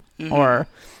awesome, mm-hmm. or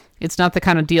it's not the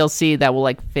kind of DLC that will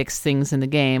like fix things in the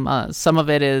game. Some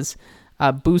of it is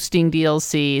boosting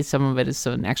DLC. Some of it is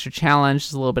an extra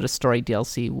challenge. A little bit of story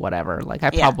DLC, whatever. Like,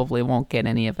 I probably won't get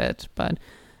any of it, but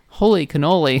holy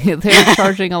cannoli, they're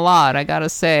charging a lot. I gotta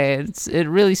say, it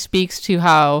really speaks to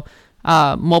how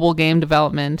mobile game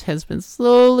development has been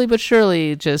slowly but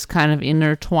surely just kind of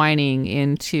intertwining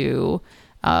into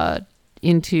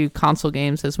console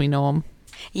games as we know them.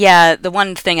 Yeah, the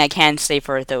one thing I can say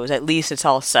for it, though, is at least it's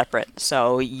all separate.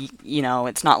 So,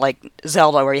 it's not like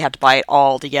Zelda where you have to buy it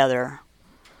all together.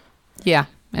 Yeah,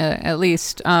 at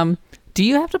least. Do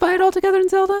you have to buy it all together in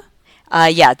Zelda?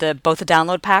 Yeah, both the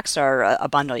download packs are a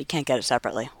bundle. You can't get it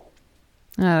separately.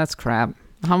 That's crap.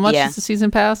 How much is the season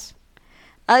pass?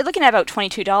 Looking at about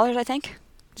 $22, I think.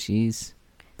 Jeez.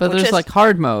 But there's like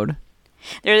hard mode.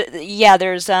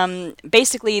 There's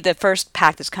basically the first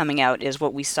pack that's coming out is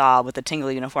what we saw with the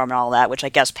Tingle uniform and all that, which I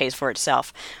guess pays for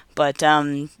itself. But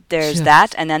there's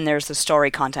that, and then there's the story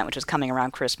content, which is coming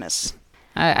around Christmas.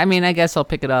 I mean, I guess I'll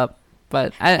pick it up,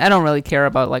 but I don't really care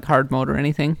about like hard mode or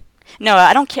anything. No,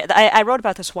 I don't care. I wrote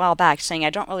about this a while back, saying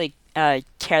I don't really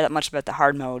care that much about the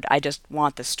hard mode. I just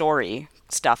want the story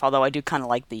stuff. Although I do kind of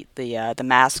like the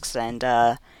masks and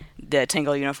the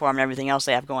Tingle uniform and everything else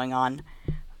they have going on.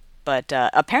 But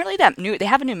apparently they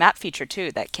have a new map feature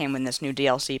too that came in this new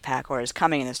DLC pack, or is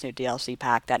coming in this new DLC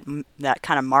pack that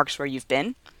kind of marks where you've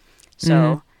been.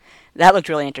 So that looked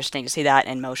really interesting to see that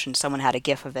in motion. Someone had a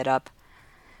GIF of it up.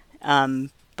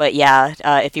 But yeah,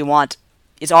 if you want,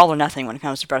 it's all or nothing when it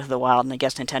comes to Breath of the Wild, and I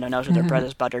guess Nintendo knows where their bread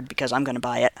is buttered because I'm going to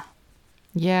buy it.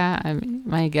 Yeah, I mean,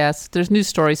 I guess if there's new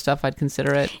story stuff, I'd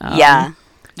consider it. Yeah,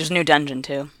 there's a new dungeon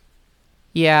too.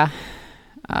 Yeah,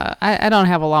 I don't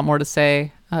have a lot more to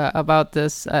say about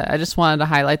this. I just wanted to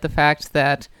highlight the fact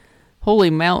that holy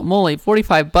moly,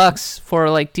 $45 for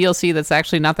like DLC that's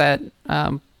actually not that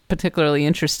particularly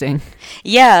interesting.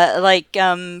 Yeah, like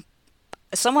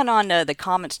someone on the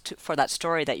comments for that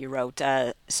story that you wrote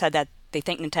said that they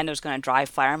think Nintendo's going to drive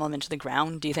Fire Emblem into the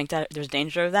ground. Do you think that there's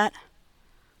danger of that?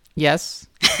 Yes.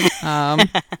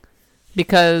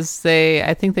 Because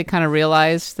I think they kind of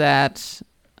realized that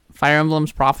Fire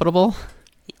Emblem's profitable.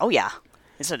 Oh yeah.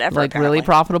 Is it ever? Like apparently. Really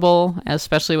profitable,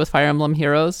 especially with Fire Emblem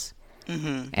Heroes.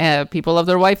 Mm-hmm. People love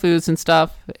their waifus and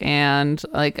stuff, and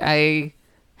like I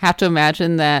have to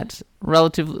imagine that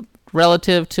relative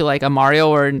to like a Mario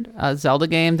or a Zelda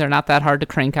game, they're not that hard to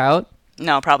crank out.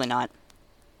 No, probably not.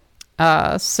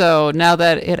 So now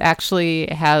that it actually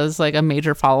has like a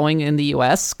major following in the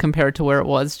US compared to where it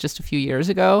was just a few years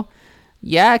ago,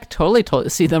 yeah, I could totally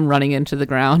see them running into the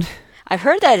ground. I've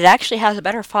heard that it actually has a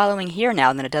better following here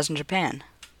now than it does in Japan.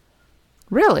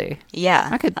 Really?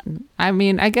 Yeah.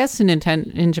 I guess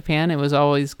in Japan it was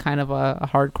always kind of a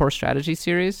hardcore strategy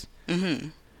series. Mm-hmm.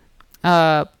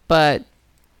 But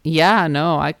yeah,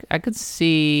 no, I could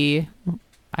see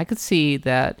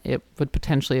that it would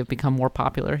potentially have become more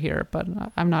popular here, but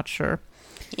I'm not sure.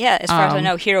 Yeah, as far as I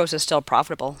know, Heroes is still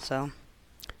profitable, so.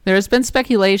 There has been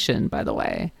speculation, by the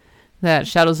way, that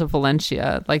Shadows of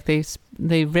Valentia, like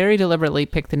they very deliberately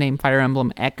picked the name Fire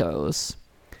Emblem Echoes,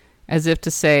 as if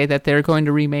to say that they're going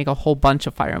to remake a whole bunch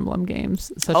of Fire Emblem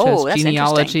games, such as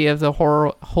Genealogy of the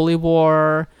Holy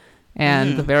War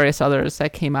and the various others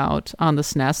that came out on the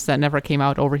SNES that never came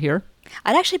out over here.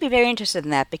 I'd actually be very interested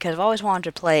in that because I've always wanted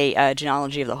to play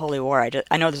Genealogy of the Holy War.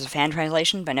 I know there's a fan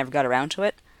translation, but I never got around to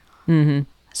it. Mm-hmm.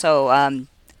 So,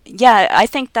 yeah, I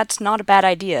think that's not a bad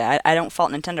idea. I don't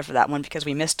fault Nintendo for that one because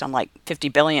we missed on like 50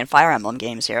 billion Fire Emblem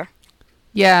games here.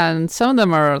 Yeah, and some of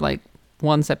them are like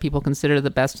ones that people consider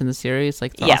the best in the series,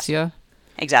 like Thracia. Yes,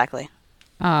 exactly.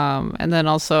 And then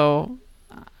also,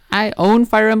 I own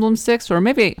Fire Emblem 6, or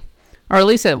at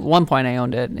least at one point I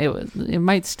owned it. It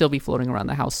might still be floating around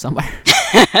the house somewhere.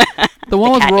 The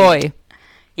one with Roy.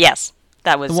 Yes,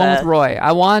 that was the one with Roy.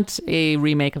 I want a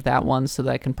remake of that one so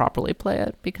that I can properly play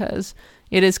it because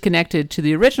it is connected to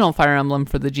the original Fire Emblem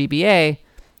for the GBA,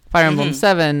 Fire Emblem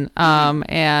 7,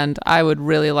 and I would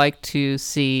really like to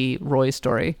see Roy's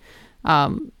story.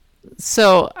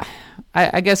 So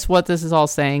I guess what this is all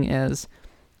saying is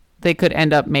they could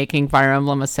end up making Fire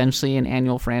Emblem essentially an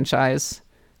annual franchise.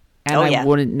 And I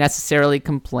wouldn't necessarily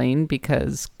complain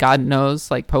because God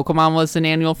knows, like, Pokemon was an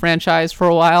annual franchise for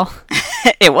a while.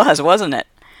 It was, wasn't it?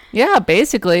 Yeah,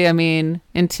 basically. I mean,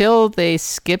 until they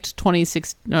skipped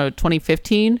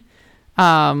 2015, there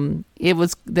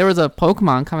was a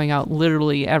Pokemon coming out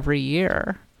literally every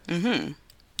year. Mm-hmm.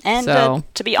 And so,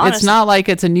 to be honest, it's not like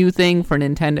it's a new thing for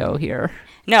Nintendo here.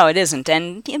 No, it isn't.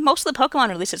 And most of the Pokemon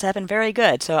releases have been very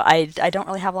good, so I don't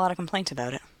really have a lot of complaints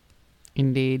about it.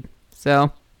 Indeed.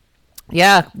 So,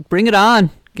 yeah, bring it on.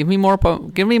 Give me more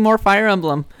Fire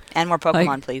Emblem. And more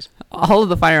Pokemon, please. All of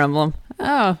the Fire Emblem.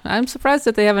 Oh, I'm surprised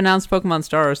that they have announced Pokemon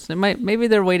Stars. Maybe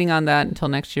they're waiting on that until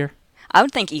next year. I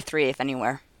would think E3, if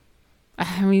anywhere.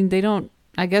 I mean, they don't...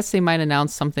 I guess they might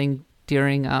announce something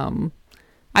during...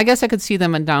 I guess I could see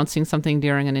them announcing something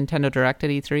during a Nintendo Direct at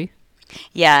E3.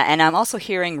 Yeah, and I'm also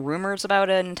hearing rumors about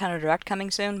a Nintendo Direct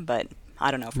coming soon, but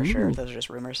I don't know for sure. Those are just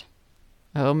rumors.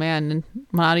 Oh, man.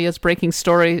 Nadia's breaking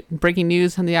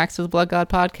news on the Axe of the Blood God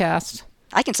podcast.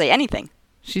 I can say anything.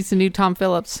 She's the new Tom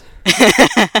Phillips.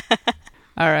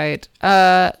 All right.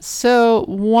 So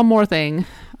one more thing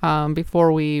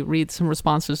before we read some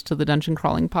responses to the Dungeon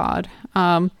Crawling Pod.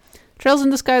 Trails in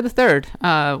the Sky the Third,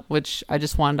 which I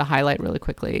just wanted to highlight really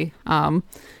quickly.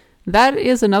 That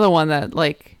is another one that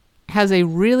like has a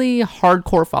really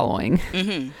hardcore following,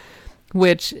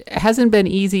 which hasn't been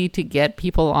easy to get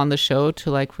people on the show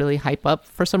to like really hype up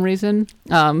for some reason.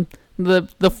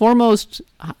 The foremost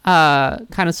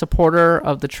kind of supporter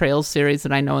of the Trails series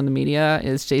that I know in the media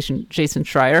is Jason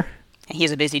Schreier.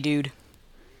 He's a busy dude.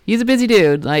 He's a busy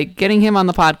dude. Like, getting him on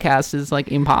the podcast is like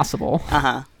impossible.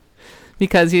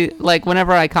 Because he, like,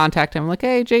 whenever I contact him, I'm like,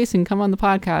 hey, Jason, come on the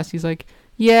podcast. He's like,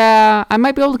 yeah, I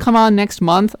might be able to come on next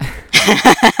month.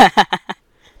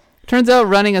 Turns out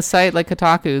running a site like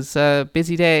Kotaku's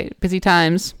busy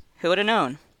times. Who would have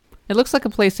known? It looks like a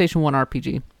PlayStation 1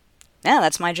 RPG. Yeah,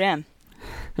 that's my jam.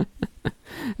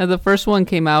 The first one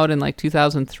came out in like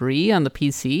 2003 on the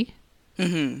PC.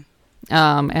 And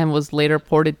was later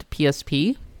ported to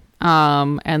PSP.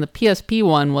 And the PSP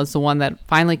one was the one that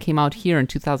finally came out here in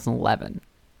 2011.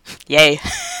 Yay.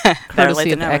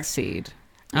 Courtesy of Xseed.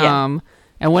 Yeah.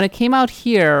 And when it came out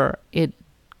here, it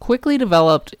quickly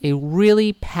developed a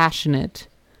really passionate,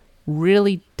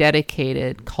 really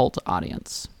dedicated cult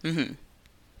audience.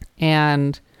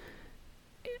 And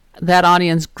that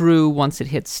audience grew once it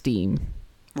hit Steam.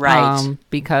 Right.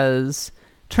 Because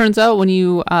turns out when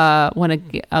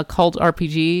a cult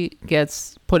RPG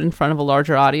gets put in front of a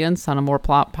larger audience on a more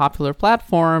popular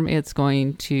platform, it's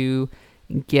going to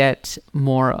get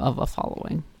more of a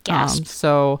following.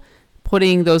 So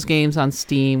putting those games on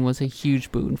Steam was a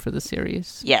huge boon for the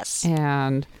series. Yes.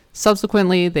 And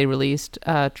subsequently, they released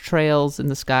Trails in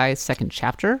the Sky second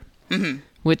chapter,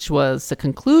 which was the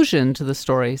conclusion to the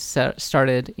story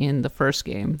started in the first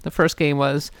game. The first game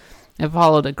it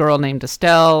followed a girl named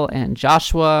Estelle and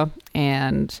Joshua,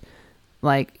 and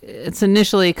like it's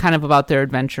initially kind of about their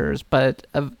adventures, but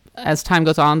as time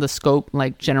goes on, the scope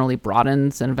like generally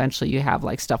broadens, and eventually you have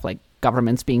like stuff like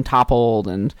governments being toppled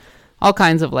and all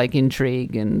kinds of like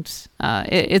intrigue, and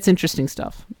it's interesting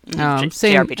stuff.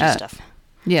 JRPG stuff.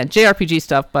 Yeah, JRPG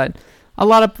stuff, but a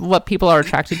lot of what people are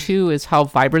attracted to is how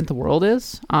vibrant the world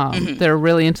is. They're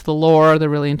really into the lore, they're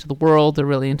really into the world, they're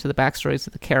really into the backstories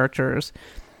of the characters.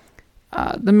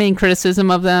 The main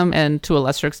criticism of them, and to a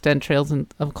lesser extent Trails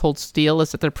of Cold Steel,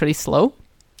 is that they're pretty slow.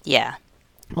 Yeah.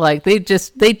 Like, they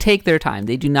take their time.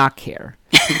 They do not care.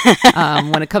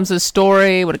 When it comes to the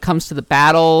story, when it comes to the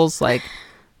battles, like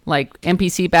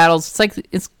NPC battles,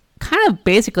 it's kind of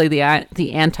basically the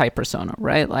anti-Persona,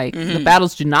 right? Like, the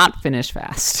battles do not finish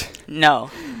fast.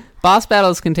 No. Boss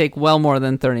battles can take well more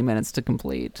than 30 minutes to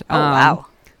complete. Oh, wow.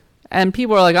 And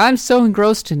people are like, I'm so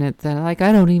engrossed in it that, like,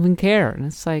 I don't even care. And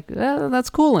it's like, that's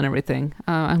cool and everything.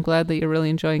 I'm glad that you're really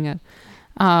enjoying it.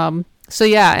 So,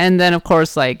 yeah, and then, of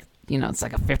course, like, you know, it's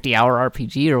like a 50-hour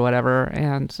RPG or whatever,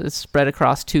 and it's spread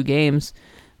across 2 games.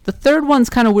 The third one's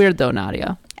kind of weird, though,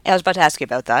 Nadia. I was about to ask you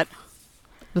about that.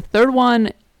 The third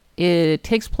one, it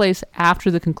takes place after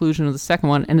the conclusion of the second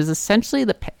one, and is essentially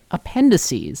the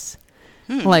appendices.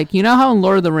 Like, you know how in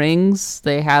Lord of the Rings,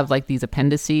 they have, like, these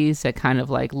appendices that kind of,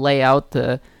 like, lay out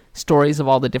the stories of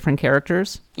all the different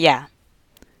characters? Yeah.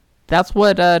 That's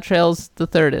what Trails the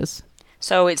Third is.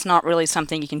 So it's not really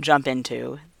something you can jump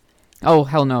into. Oh,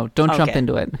 hell no. Don't jump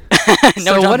into it. No so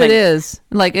jumping. what it is,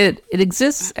 like, it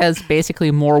exists as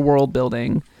basically more world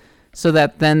building so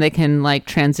that then they can like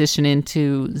transition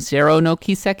into Zero no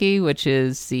Kiseki, which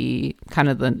is the kind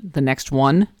of the next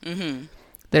one. Mm-hmm.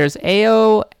 There's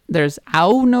Ao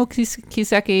no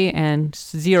Kiseki and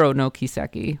Zero no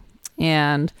Kiseki,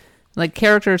 and like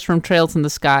characters from Trails in the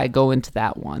Sky go into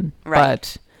that one,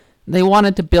 but they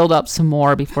wanted to build up some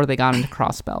more before they got into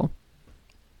Crossbell.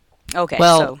 Okay.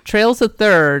 Well, Trails the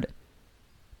Third,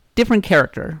 different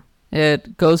character.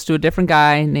 It goes to a different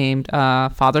guy named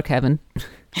Father Kevin.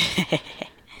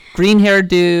 Green-haired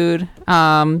dude,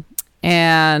 and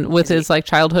with his like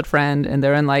childhood friend, and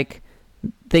they're in like,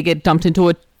 they get dumped into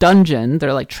a dungeon.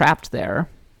 They're like trapped there,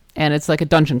 and it's like a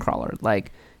dungeon crawler.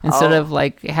 Like instead of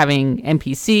like having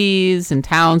NPCs and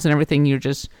towns and everything, you're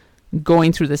just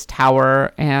going through this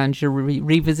tower, and you're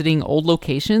revisiting old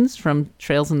locations from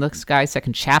Trails in the Sky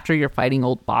second chapter. You're fighting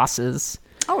old bosses.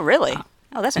 Oh, really?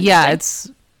 Oh, that's interesting. Yeah,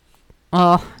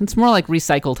 it's more like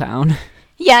Recycle Town.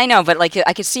 Yeah, I know, but like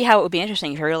I could see how it would be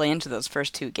interesting if you're really into those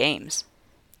first 2 games.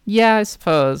 Yeah, I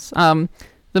suppose.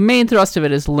 The main thrust of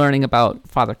it is learning about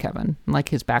Father Kevin, like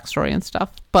his backstory and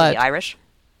stuff. But is he Irish?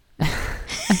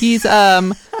 He's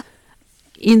in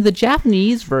the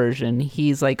Japanese version,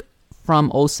 he's like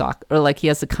from Osaka, or like he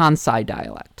has the Kansai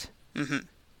dialect.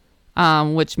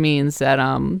 Mm-hmm. Which means that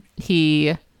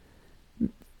the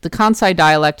Kansai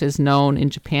dialect is known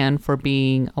in Japan for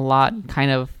being a lot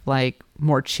kind of like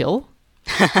more chill.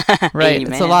 Right,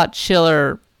 Amen. It's a lot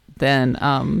chiller than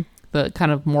the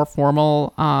kind of more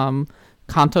formal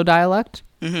Kanto dialect.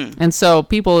 Mm-hmm. And so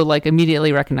people like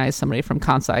immediately recognize somebody from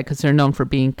Kansai because they're known for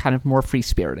being kind of more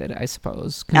free-spirited, I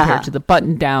suppose, compared to the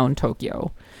buttoned-down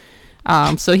Tokyo.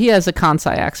 So he has a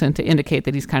Kansai accent to indicate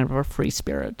that he's kind of a free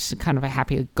spirit, kind of a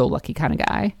happy-go-lucky kind of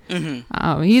guy.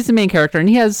 Mm-hmm. He's the main character, and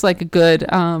he has like a good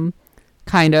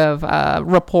kind of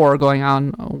rapport going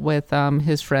on with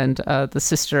his friend, the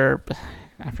sister.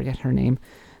 I forget her name.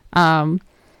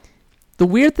 The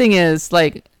weird thing is,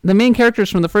 like, the main characters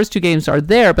from the first 2 games are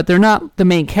there, but they're not the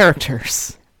main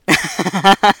characters.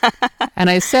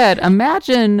 And I said,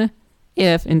 imagine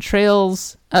if in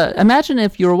Trails, imagine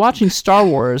if you were watching Star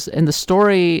Wars and the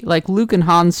story, like Luke and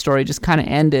Han's story, just kind of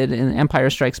ended in Empire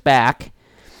Strikes Back.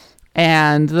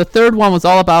 And the third one was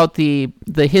all about the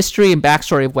history and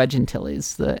backstory of Wedge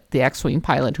Antilles, the X-Wing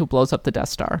pilot who blows up the Death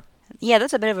Star. Yeah,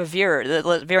 that's a bit of a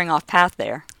veering off path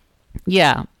there.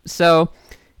 Yeah, so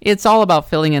it's all about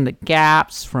filling in the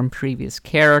gaps from previous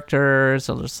characters.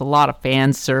 So there's a lot of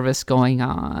fan service going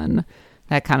on,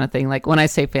 that kind of thing. Like when I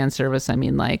say fan service, I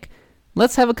mean like,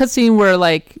 let's have a cutscene where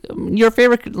like your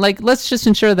favorite, like let's just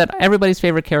ensure that everybody's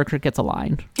favorite character gets a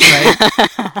line,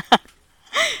 right?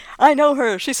 I know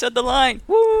her. She said the line.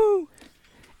 Woo!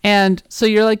 And so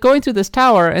you're like going through this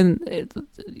tower, and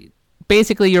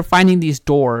basically you're finding these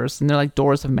doors, and they're like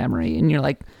doors of memory, and you're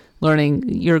like learning,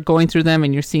 you're going through them,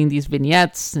 and you're seeing these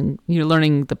vignettes, and you're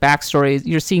learning the backstories.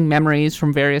 You're seeing memories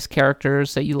from various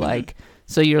characters that you like.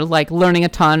 So you're like learning a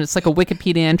ton. It's like a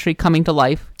Wikipedia entry coming to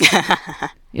life.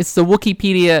 It's the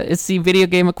Wikipedia. It's the video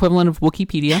game equivalent of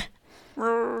Wikipedia.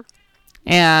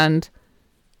 And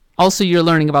also you're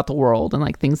learning about the world and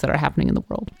like things that are happening in the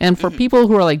world. And for people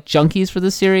who are like junkies for the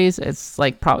series, it's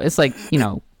like it's like, you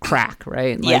know, crack,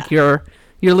 right? Like you're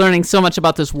learning so much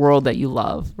about this world that you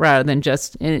love rather than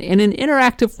just in an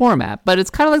interactive format. But it's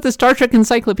kind of like the Star Trek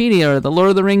Encyclopedia or the Lord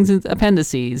of the Rings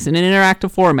appendices in an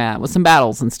interactive format with some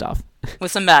battles and stuff.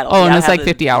 With some battles. Oh, and it's like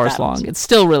 50 hours long. It's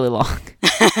still really long.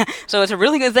 So it's a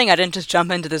really good thing I didn't just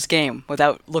jump into this game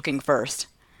without looking first.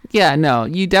 Yeah, no,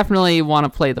 you definitely want to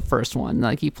play the first one.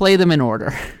 Like, you play them in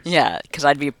order. Yeah, because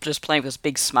I'd be just playing with this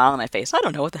big smile on my face. I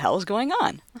don't know what the hell is going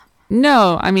on.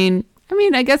 No, I mean,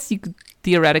 I guess you could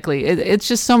theoretically. It's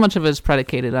just so much of it is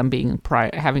predicated on being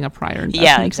having a prior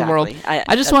investment into the world.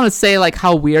 I just want to say, like,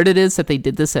 how weird it is that they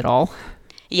did this at all.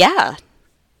 Yeah.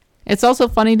 It's also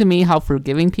funny to me how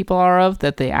forgiving people are of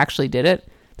that they actually did it.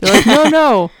 They're like,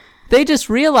 no. They just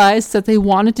realized that they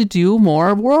wanted to do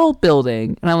more world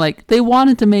building. And I'm like, they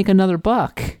wanted to make another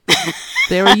buck.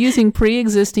 They were using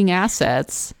pre-existing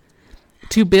assets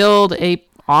to build a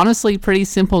honestly pretty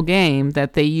simple game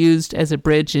that they used as a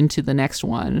bridge into the next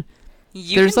one.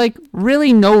 There's like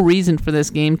really no reason for this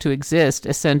game to exist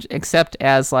except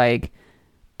as like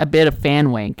a bit of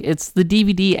fan wank. It's the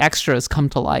DVD extras come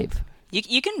to life.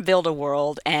 You can build a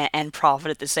world and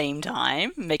profit at the same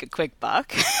time, make a quick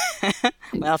buck.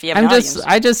 Well, if you have an audience.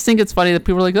 I just think it's funny that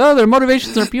people are like, oh, their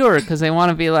motivations are pure because they want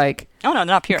to be like... Oh, no,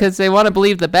 not pure. Because they want to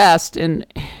believe the best. And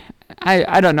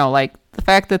I don't know, like, the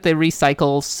fact that they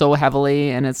recycle so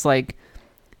heavily and it's like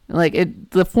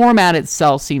the format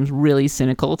itself seems really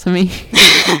cynical to me.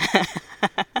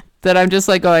 That I'm just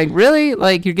like going, really?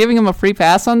 Like, you're giving them a free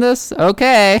pass on this?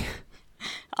 Okay.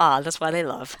 That's why they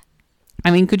love.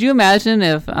 I mean, could you imagine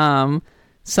if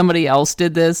somebody else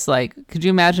did this? Like, could you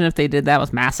imagine if they did that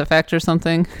with Mass Effect or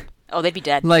something? Oh, they'd be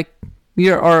dead. Like,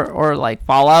 or like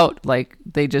Fallout. Like,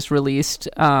 they just released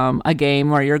a game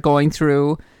where you're going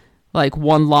through like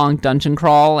one long dungeon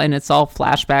crawl, and it's all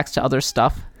flashbacks to other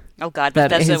stuff. Oh God, that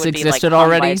Bethesda has would be like existed hung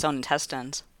already. by its own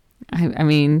intestines. I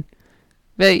mean,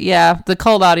 but yeah, the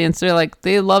cult audience, they're like,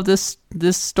 they love this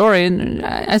story, and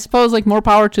I suppose like more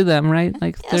power to them, right?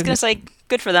 Like, Yeah, I was gonna say,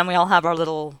 good for them. We all have our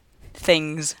little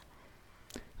things.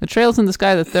 the Trails in the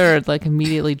Sky the Third like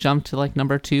immediately jumped to like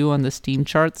number 2 on the Steam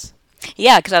charts.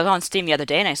 Yeah, because I was on Steam the other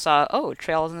day and I saw,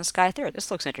 Trails in the Sky Third.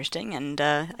 This looks interesting, and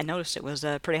I noticed it was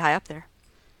pretty high up there.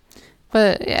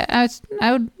 But yeah,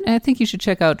 I think you should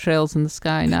check out Trails in the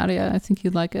Sky, Nadia. I think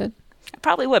you'd like it. I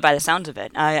probably would, by the sounds of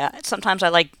it. Sometimes I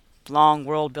like long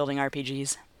world building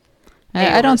RPGs.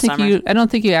 I don't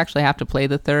think you actually have to play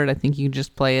the third. I think you can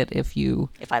just play it if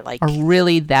I like are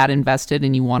really that invested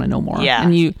and you want to know more. Yeah.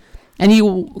 And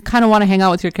you kind of want to hang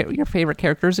out with your favorite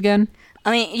characters again.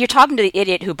 I mean, you're talking to the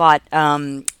idiot who bought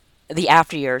the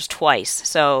After Years twice,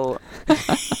 so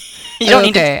you don't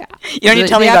need to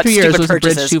tell me about After Years stupid was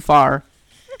purchases. a bridge too far.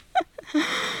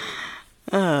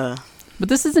 But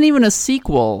this isn't even a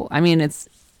sequel. I mean, it's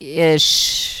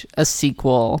ish a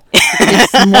sequel.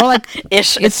 It's more like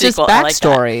ish. It's just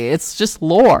backstory. Like it's just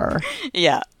lore.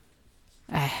 Yeah.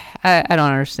 I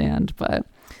don't understand, but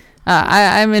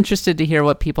I'm interested to hear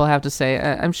what people have to say.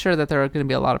 I'm sure that there are going to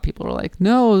be a lot of people who are like,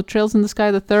 "No, Trails in the Sky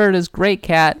the Third is great,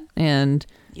 Kat," and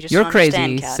you're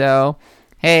crazy. Kat. So,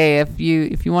 hey, if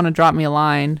you want to drop me a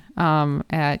line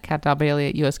at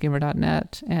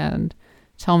kat.bailey@usgamer.net and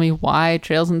tell me why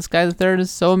Trails in the Sky the Third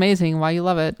is so amazing, why you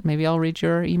love it, maybe I'll read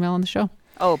your email on the show.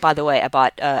 Oh, by the way, I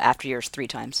bought After Years 3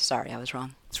 times. Sorry, I was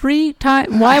wrong. 3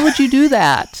 times? Why would you do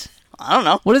that? I don't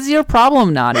know. What is your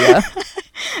problem, Nadia?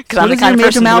 Because I'm the kind of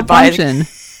person who would buy.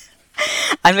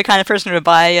 I'm the kind of person who would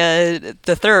buy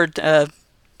the third.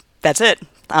 That's it.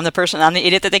 I'm the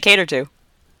idiot that they cater to.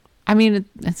 I mean,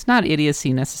 it's not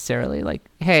idiocy necessarily. Like,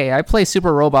 hey, I play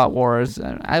Super Robot Wars.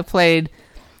 I've played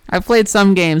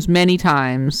some games many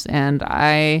times, and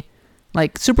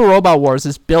Super Robot Wars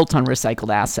is built on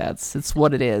recycled assets. It's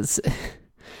what it is.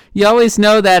 You always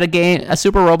know that a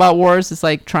Super Robot Wars is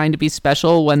like trying to be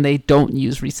special when they don't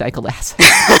use recycled assets.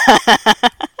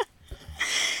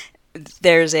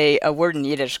 There's a word in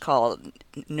Yiddish called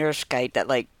Nerschkeit that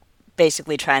like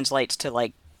basically translates to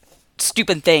like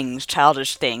stupid things,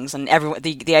 childish things, and everyone.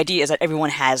 The idea is that everyone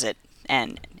has it,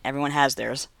 and everyone has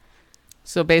theirs.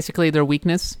 So basically, their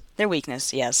weakness. Their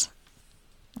weakness, yes.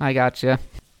 I gotcha.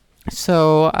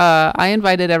 So I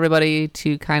invited everybody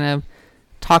to kind of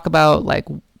talk about like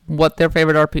what their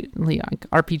favorite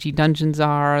RPG dungeons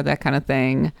are, that kind of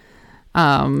thing.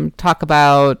 Talk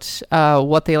about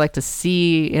what they like to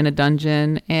see in a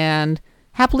dungeon, and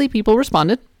happily people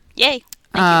responded. Yay!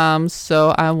 Thank you.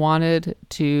 So I wanted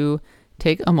to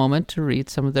take a moment to read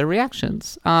some of their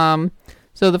reactions. So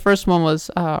the first one was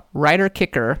Ryder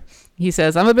Kicker. He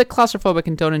says, "I'm a bit claustrophobic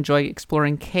and don't enjoy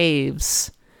exploring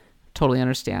caves." Totally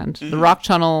understand. Mm-hmm. The rock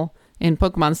tunnel in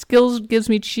Pokemon Skills gives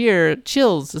me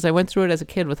chills as I went through it as a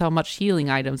kid without much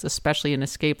healing items, especially an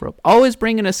escape rope. Always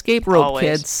bring an escape rope,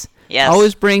 kids. Yes.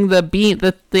 Always bring the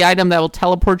item that will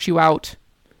teleport you out.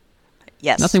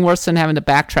 Yes. Nothing worse than having to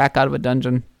backtrack out of a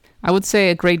dungeon. I would say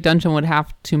a great dungeon would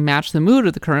have to match the mood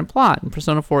of the current plot. And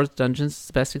Persona 4's dungeons is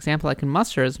the best example I can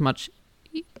muster, as much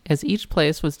as each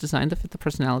place was designed to fit the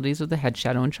personalities of the head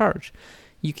shadow in charge.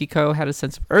 Yukiko had a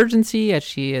sense of urgency, as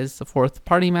she is the fourth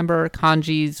party member.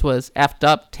 Kanji's was effed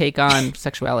up take on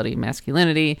sexuality and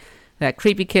masculinity. That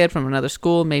creepy kid from another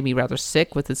school made me rather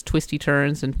sick with its twisty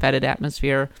turns and fetid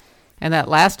atmosphere. And that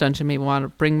last dungeon made me want to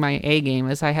bring my A game,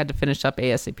 as I had to finish up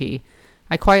ASAP.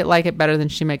 I quite like it better than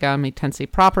Shin Megami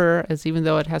Tensei proper, as even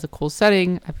though it has a cool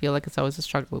setting, I feel like it's always a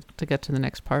struggle to get to the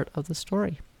next part of the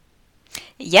story.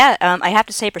 Yeah, I have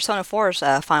to say Persona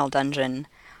 4's final dungeon,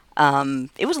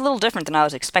 it was a little different than I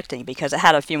was expecting, because it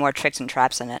had a few more tricks and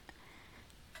traps in it.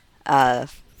 I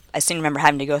seem to remember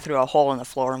having to go through a hole in the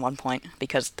floor at one point,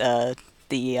 because the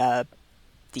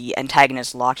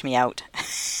antagonist locked me out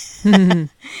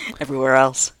everywhere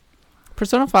else.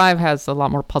 Persona 5 has a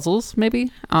lot more puzzles,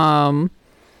 maybe,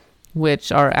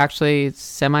 which are actually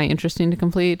semi-interesting to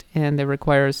complete, and they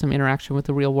require some interaction with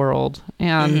the real world.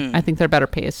 And I think they're better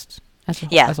paced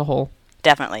as a whole.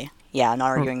 Definitely. Yeah, I'm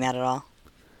not arguing that at all.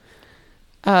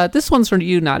 This one's for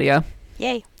you, Nadia.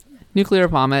 Yay. Nuclear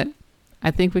Vomit.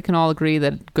 I think we can all agree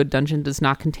that a good dungeon does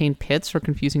not contain pits or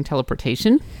confusing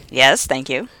teleportation. Yes, thank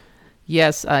you.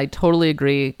 Yes, I totally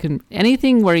agree.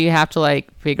 Anything where you have to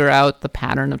like figure out the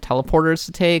pattern of teleporters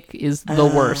to take is the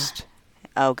worst.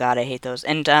 Oh god, I hate those.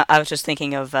 And I was just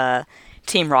thinking of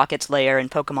Team Rocket's lair in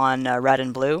Pokemon Red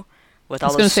and Blue. With I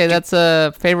was going to say, that's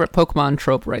a favorite Pokemon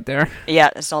trope right there. Yeah,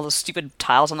 it's all those stupid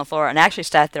tiles on the floor. And I actually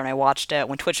sat there and I watched,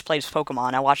 when Twitch plays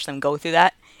Pokemon, I watched them go through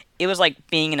that. It was like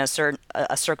being in a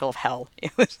circle of hell.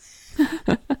 It was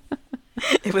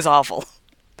it was awful.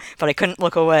 But I couldn't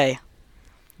look away.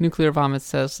 Nuclear Vomit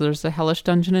says, there's a hellish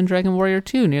dungeon in Dragon Warrior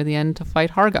 2 near the end to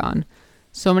fight Hargon.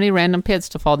 So many random pits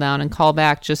to fall down and call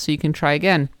back just so you can try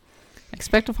again.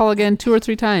 Expect to fall again 2 or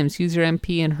 3 times. Use your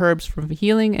MP and herbs for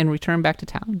healing and return back to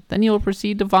town. Then you will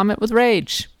proceed to vomit with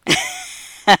rage.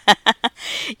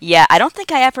 Yeah, I don't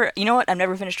think I ever... You know what? I've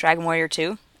never finished Dragon Warrior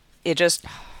 2. It just...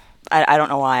 I don't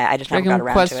know why. I just never got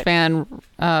around to it.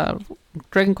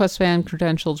 Dragon Quest fan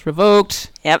credentials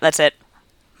revoked. Yep, that's it.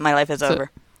 My life is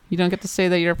over. You don't get to say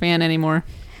that you're a fan anymore.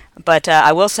 But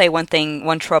I will say one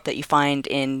trope that you find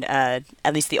in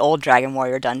at least the old Dragon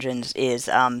Warrior dungeons is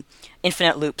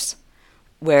infinite loops,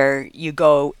 where you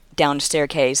go down a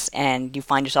staircase and you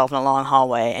find yourself in a long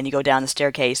hallway, and you go down the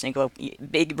staircase and you go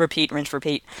big repeat, rinse,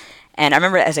 repeat. And I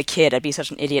remember as a kid, I'd be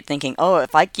such an idiot thinking, oh,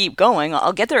 if I keep going,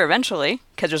 I'll get there eventually.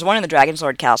 Because there's one in the Dragon's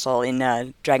Lord Castle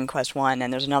in Dragon Quest 1,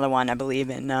 and there's another one, I believe,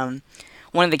 in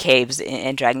one of the caves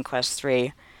in Dragon Quest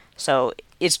 3. So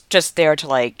it's just there to,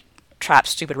 like, trap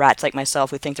stupid rats like myself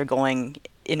who think they're going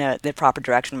in the proper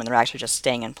direction when they're actually just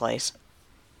staying in place.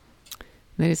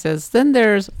 And then he says, then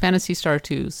there's Phantasy Star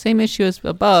 2. Same issue as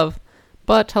above,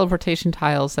 but teleportation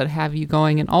tiles that have you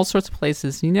going in all sorts of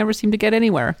places. You never seem to get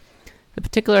anywhere. The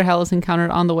particular hell is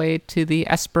encountered on the way to the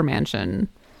Esper Mansion.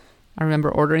 I remember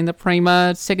ordering the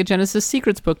Prima Sega Genesis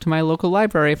Secrets book to my local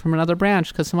library from another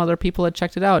branch because some other people had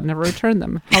checked it out and never returned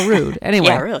them. How rude. Anyway.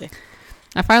 Yeah, really.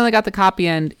 I finally got the copy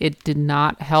and it did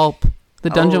not help. The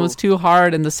dungeon was too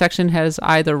hard and the section has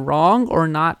either wrong or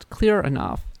not clear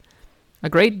enough. A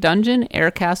great dungeon,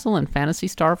 Air Castle, and Phantasy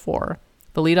Star 4.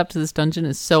 The lead up to this dungeon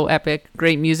is so epic.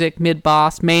 Great music,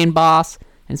 mid-boss, main boss,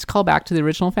 and it's called back to the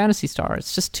original Phantasy Star.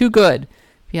 It's just too good.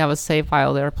 If you have a save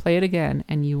file there, play it again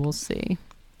and you will see.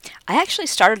 I actually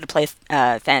started to play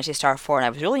Phantasy Star 4 and I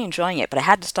was really enjoying it, but I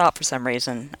had to stop for some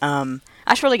reason. I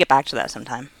should really get back to that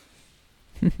sometime.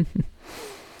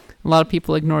 A lot of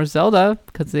people ignore Zelda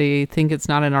because they think it's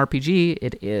not an RPG.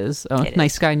 It is.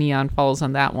 Nice Sky Neon follows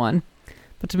on that one.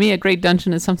 But to me, a great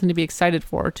dungeon is something to be excited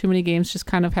for. Too many games just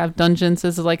kind of have dungeons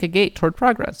as like a gate toward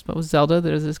progress. But with Zelda,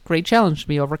 there's this great challenge to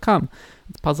be overcome.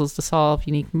 With puzzles to solve,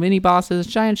 unique mini-bosses,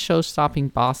 giant show-stopping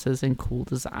bosses, and cool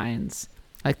designs.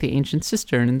 Like the Ancient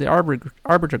Cistern and the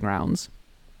Arbiter Grounds.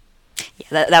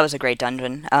 Yeah, that was a great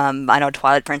dungeon. I know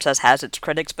Twilight Princess has its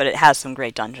critics, but it has some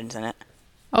great dungeons in it.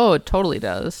 Oh, it totally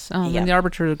does. And the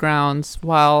Arbiter Grounds,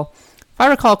 while... If I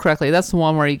recall correctly, that's the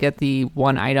one where you get the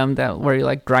one item where you're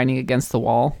like grinding against the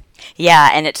wall.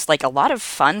 Yeah, and it's like a lot of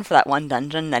fun for that one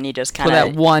dungeon. Then you just kind of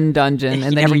for that one dungeon,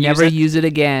 and then you never use it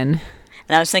again.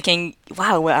 And I was thinking,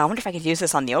 wow, I wonder if I could use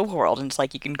this on the overworld. And it's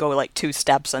like you can go like 2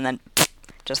 steps and then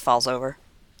just falls over.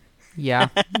 Yeah,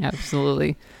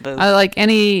 absolutely. I like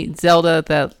any Zelda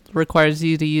that requires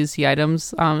you to use the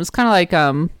items. It's kind of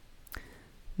like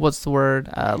what's the word?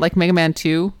 Like Mega Man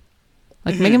 2.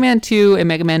 Like Mega Man 2 and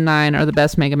Mega Man 9 are the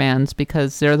best Mega Mans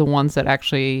because they're the ones that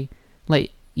actually let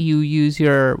you use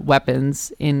your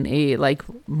weapons in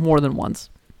more than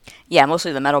once. Yeah,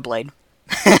 mostly the Metal Blade.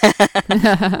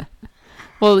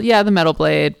 Well, yeah, the Metal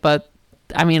Blade, but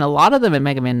I mean, a lot of them in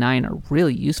Mega Man 9 are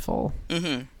really useful.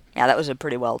 Mm-hmm. Yeah, that was a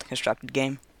pretty well constructed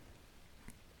game.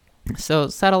 So,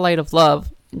 Satellite of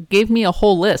Love gave me a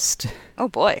whole list. Oh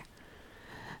boy.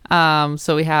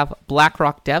 So we have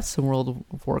Blackrock Depths in World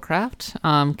of Warcraft,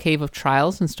 Cave of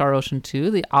Trials in Star Ocean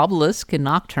 2, the Obelisk in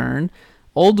Nocturne,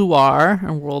 Ulduar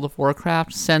in World of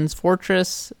Warcraft, Sen's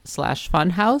Fortress /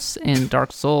 Funhouse in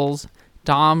Dark Souls,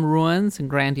 Dom Ruins in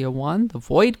Grandia 1, the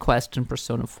Void Quest in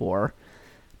Persona 4,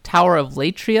 Tower of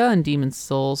Latria in Demon's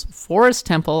Souls, Forest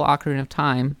Temple, Ocarina of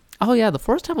Time. Oh yeah, the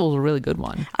Forest Temple was a really good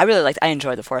one. I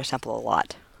enjoyed the Forest Temple a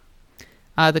lot.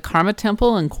 The Karma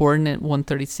Temple in Coordinate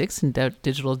 136 in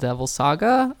Digital Devil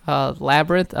Saga,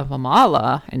 Labyrinth of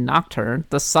Amala in Nocturne,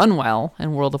 the Sunwell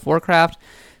in World of Warcraft,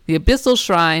 the Abyssal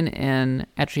Shrine in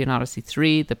Etrian Odyssey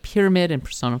 3, the Pyramid in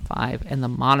Persona 5, and the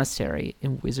Monastery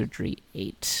in Wizardry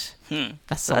 8.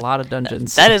 That's a lot of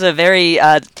dungeons. That is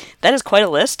that is quite a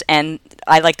list, and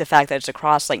I like the fact that it's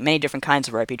across like many different kinds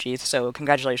of RPGs, so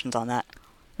congratulations on that.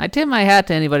 I tip my hat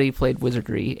to anybody who played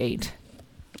Wizardry 8.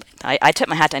 I tip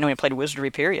my hat to anyone who played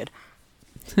Wizardry, period.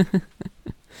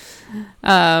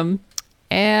 And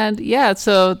yeah,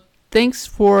 so thanks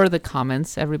for the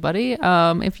comments, everybody.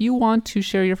 If you want to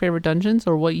share your favorite dungeons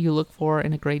or what you look for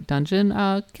in a great dungeon,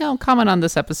 comment on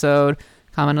this episode,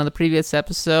 comment on the previous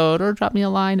episode, or drop me a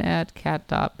line at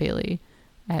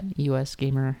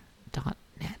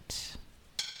cat.bailey@usgamer.net.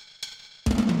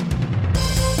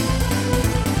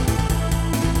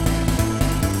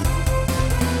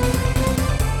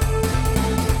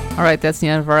 All right, that's the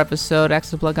end of our episode.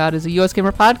 Access to Blood God is a US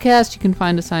Gamer podcast. You can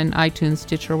find us on iTunes,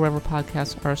 Stitcher, wherever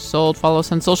podcasts are sold. Follow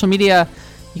us on social media.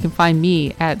 You can find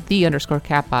me at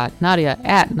 @the_catbot, Nadia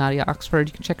at Nadia Oxford.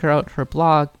 You can check her out, her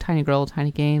blog, Tiny Girl,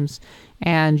 Tiny Games.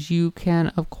 And you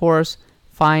can, of course,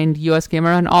 find US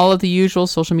Gamer on all of the usual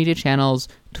social media channels,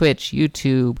 Twitch,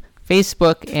 YouTube,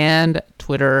 Facebook, and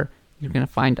Twitter. You're going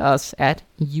to find us at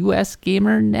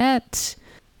USGamerNet.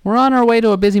 We're on our way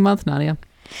to a busy month, Nadia.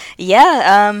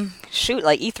 Yeah, shoot,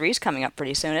 like E3's coming up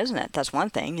pretty soon, isn't it? That's one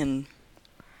thing, and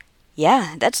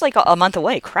yeah, that's like a month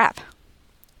away. Crap.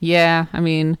 Yeah, I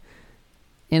mean,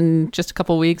 in just a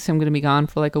couple weeks, I'm going to be gone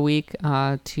for like a week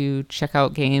to check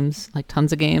out games, like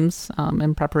tons of games,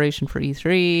 in preparation for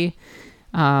E3.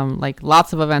 Like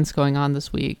lots of events going on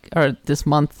this week, or this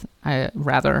month,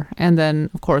 rather. And then,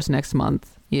 of course, next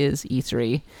month is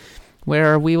E3,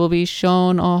 where we will be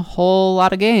shown a whole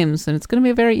lot of games. And it's going to be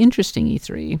a very interesting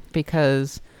E3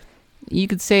 because you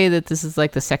could say that this is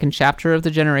like the second chapter of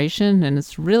the generation. And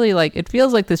it's really like, it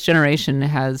feels like this generation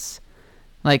has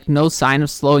like no sign of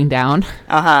slowing down.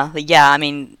 Yeah, I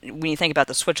mean, when you think about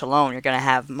the Switch alone, you're going to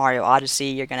have Mario Odyssey,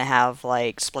 you're going to have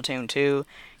like Splatoon 2, you're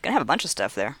going to have a bunch of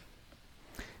stuff there.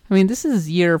 I mean, this is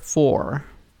year 4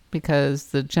 because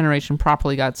the generation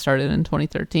properly got started in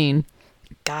 2013.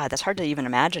 God, that's hard to even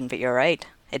imagine, but you're right.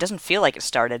 It doesn't feel like it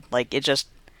started. Like, it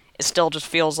still just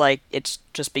feels like it's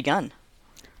just begun.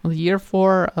 Well, the year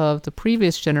 4 of the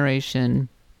previous generation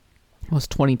was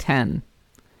 2010.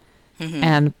 Mm-hmm.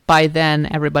 And by then,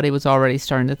 everybody was already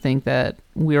starting to think that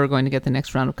we were going to get the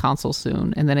next round of consoles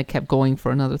soon. And then it kept going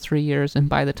for another 3 years. And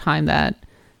by the time that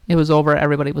it was over,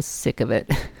 everybody was sick of it.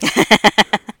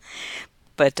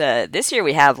 But this year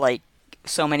we have, like,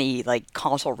 so many, like,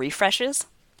 console refreshes,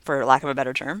 for lack of a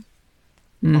better term.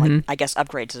 Mm-hmm. Well, like, I guess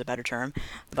upgrades is a better term.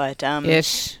 But,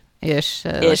 Ish. Like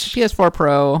PS4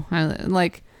 Pro.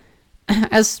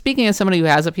 As speaking as somebody who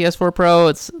has a PS4 Pro,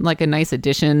 it's like a nice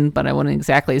addition, but I wouldn't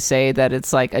exactly say that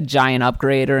it's like a giant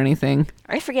upgrade or anything.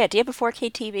 I forget, do you have a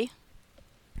 4K TV?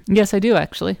 Yes, I do,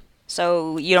 actually.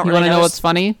 So you don't really want to know what's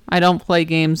funny? I don't play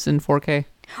games in 4K.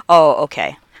 Oh,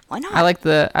 okay. Why not? I like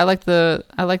the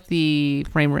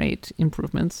frame rate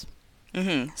improvements.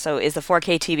 Mm-hmm. So is the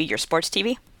 4K TV your sports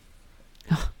TV?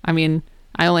 I mean,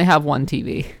 I only have one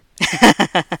TV.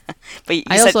 But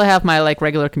I also have my like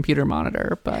regular computer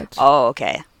monitor, but oh,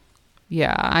 okay.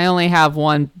 Yeah, I only have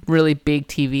one really big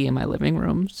TV in my living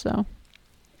room, so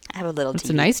I have a little TV. It's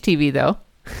a nice TV though.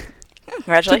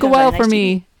 Congratulations. It took a while for TV.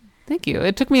 me. Thank you.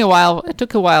 It took me a while. It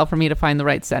took a while for me to find the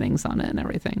right settings on it and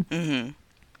everything. Mm-hmm.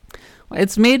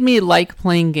 It's made me like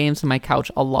playing games on my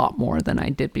couch a lot more than I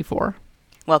did before.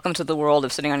 Welcome to the world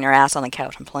of sitting on your ass on the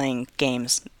couch and playing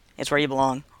games. It's where you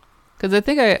belong. Because I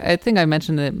think I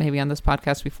mentioned it maybe on this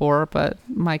podcast before, but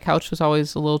my couch was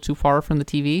always a little too far from the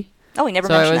TV. Oh, we never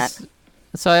mentioned that.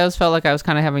 So I always felt like I was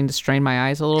kind of having to strain my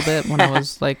eyes a little bit when I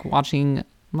was like watching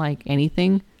like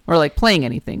anything or like playing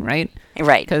anything, right?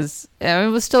 Right. Because it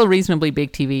was still a reasonably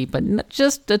big TV, but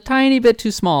just a tiny bit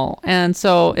too small. And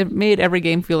so it made every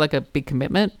game feel like a big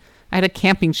commitment. I had a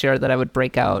camping chair that I would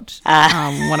break out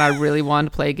when I really wanted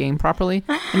to play a game properly.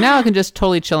 And now I can just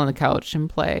totally chill on the couch and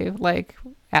play like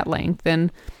at length.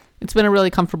 And it's been a really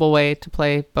comfortable way to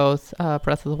play both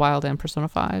Breath of the Wild and Persona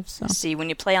 5. So. See, when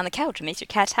you play on the couch, it makes your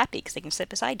cats happy because they can sit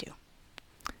beside you.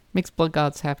 Makes Blood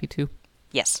Gods happy too.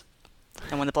 Yes.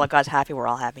 And when the Blood God's happy, we're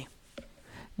all happy.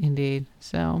 Indeed.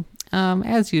 So,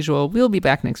 as usual, we'll be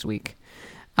back next week.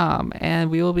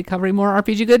 And we will be covering more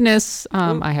RPG goodness.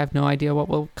 I have no idea what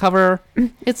we'll cover.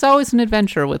 It's always an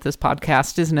adventure with this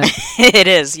podcast, isn't it? It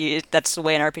is. That's the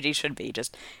way an RPG should be.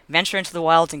 Just venture into the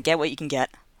wilds and get what you can get.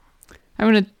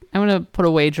 I'm gonna put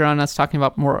a wager on us talking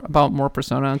about more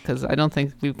Persona, because I don't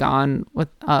think we've gone with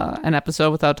an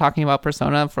episode without talking about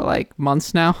Persona for like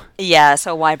months now. Yeah,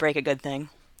 so why break a good thing?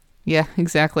 Yeah,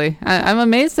 exactly. I'm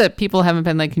amazed that people haven't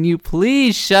been like, can you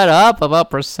please shut up about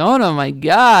Persona? My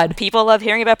God. People love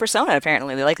hearing about Persona,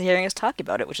 apparently. They like hearing us talk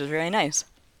about it, which is very nice.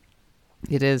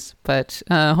 It is, but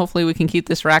hopefully we can keep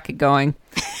this racket going.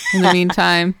 In the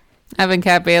meantime, I've been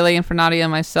Cat Bailey, and for Nadia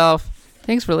and myself,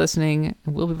 thanks for listening.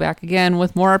 We'll be back again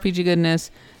with more RPG goodness.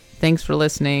 Thanks for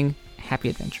listening. Happy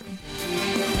adventuring.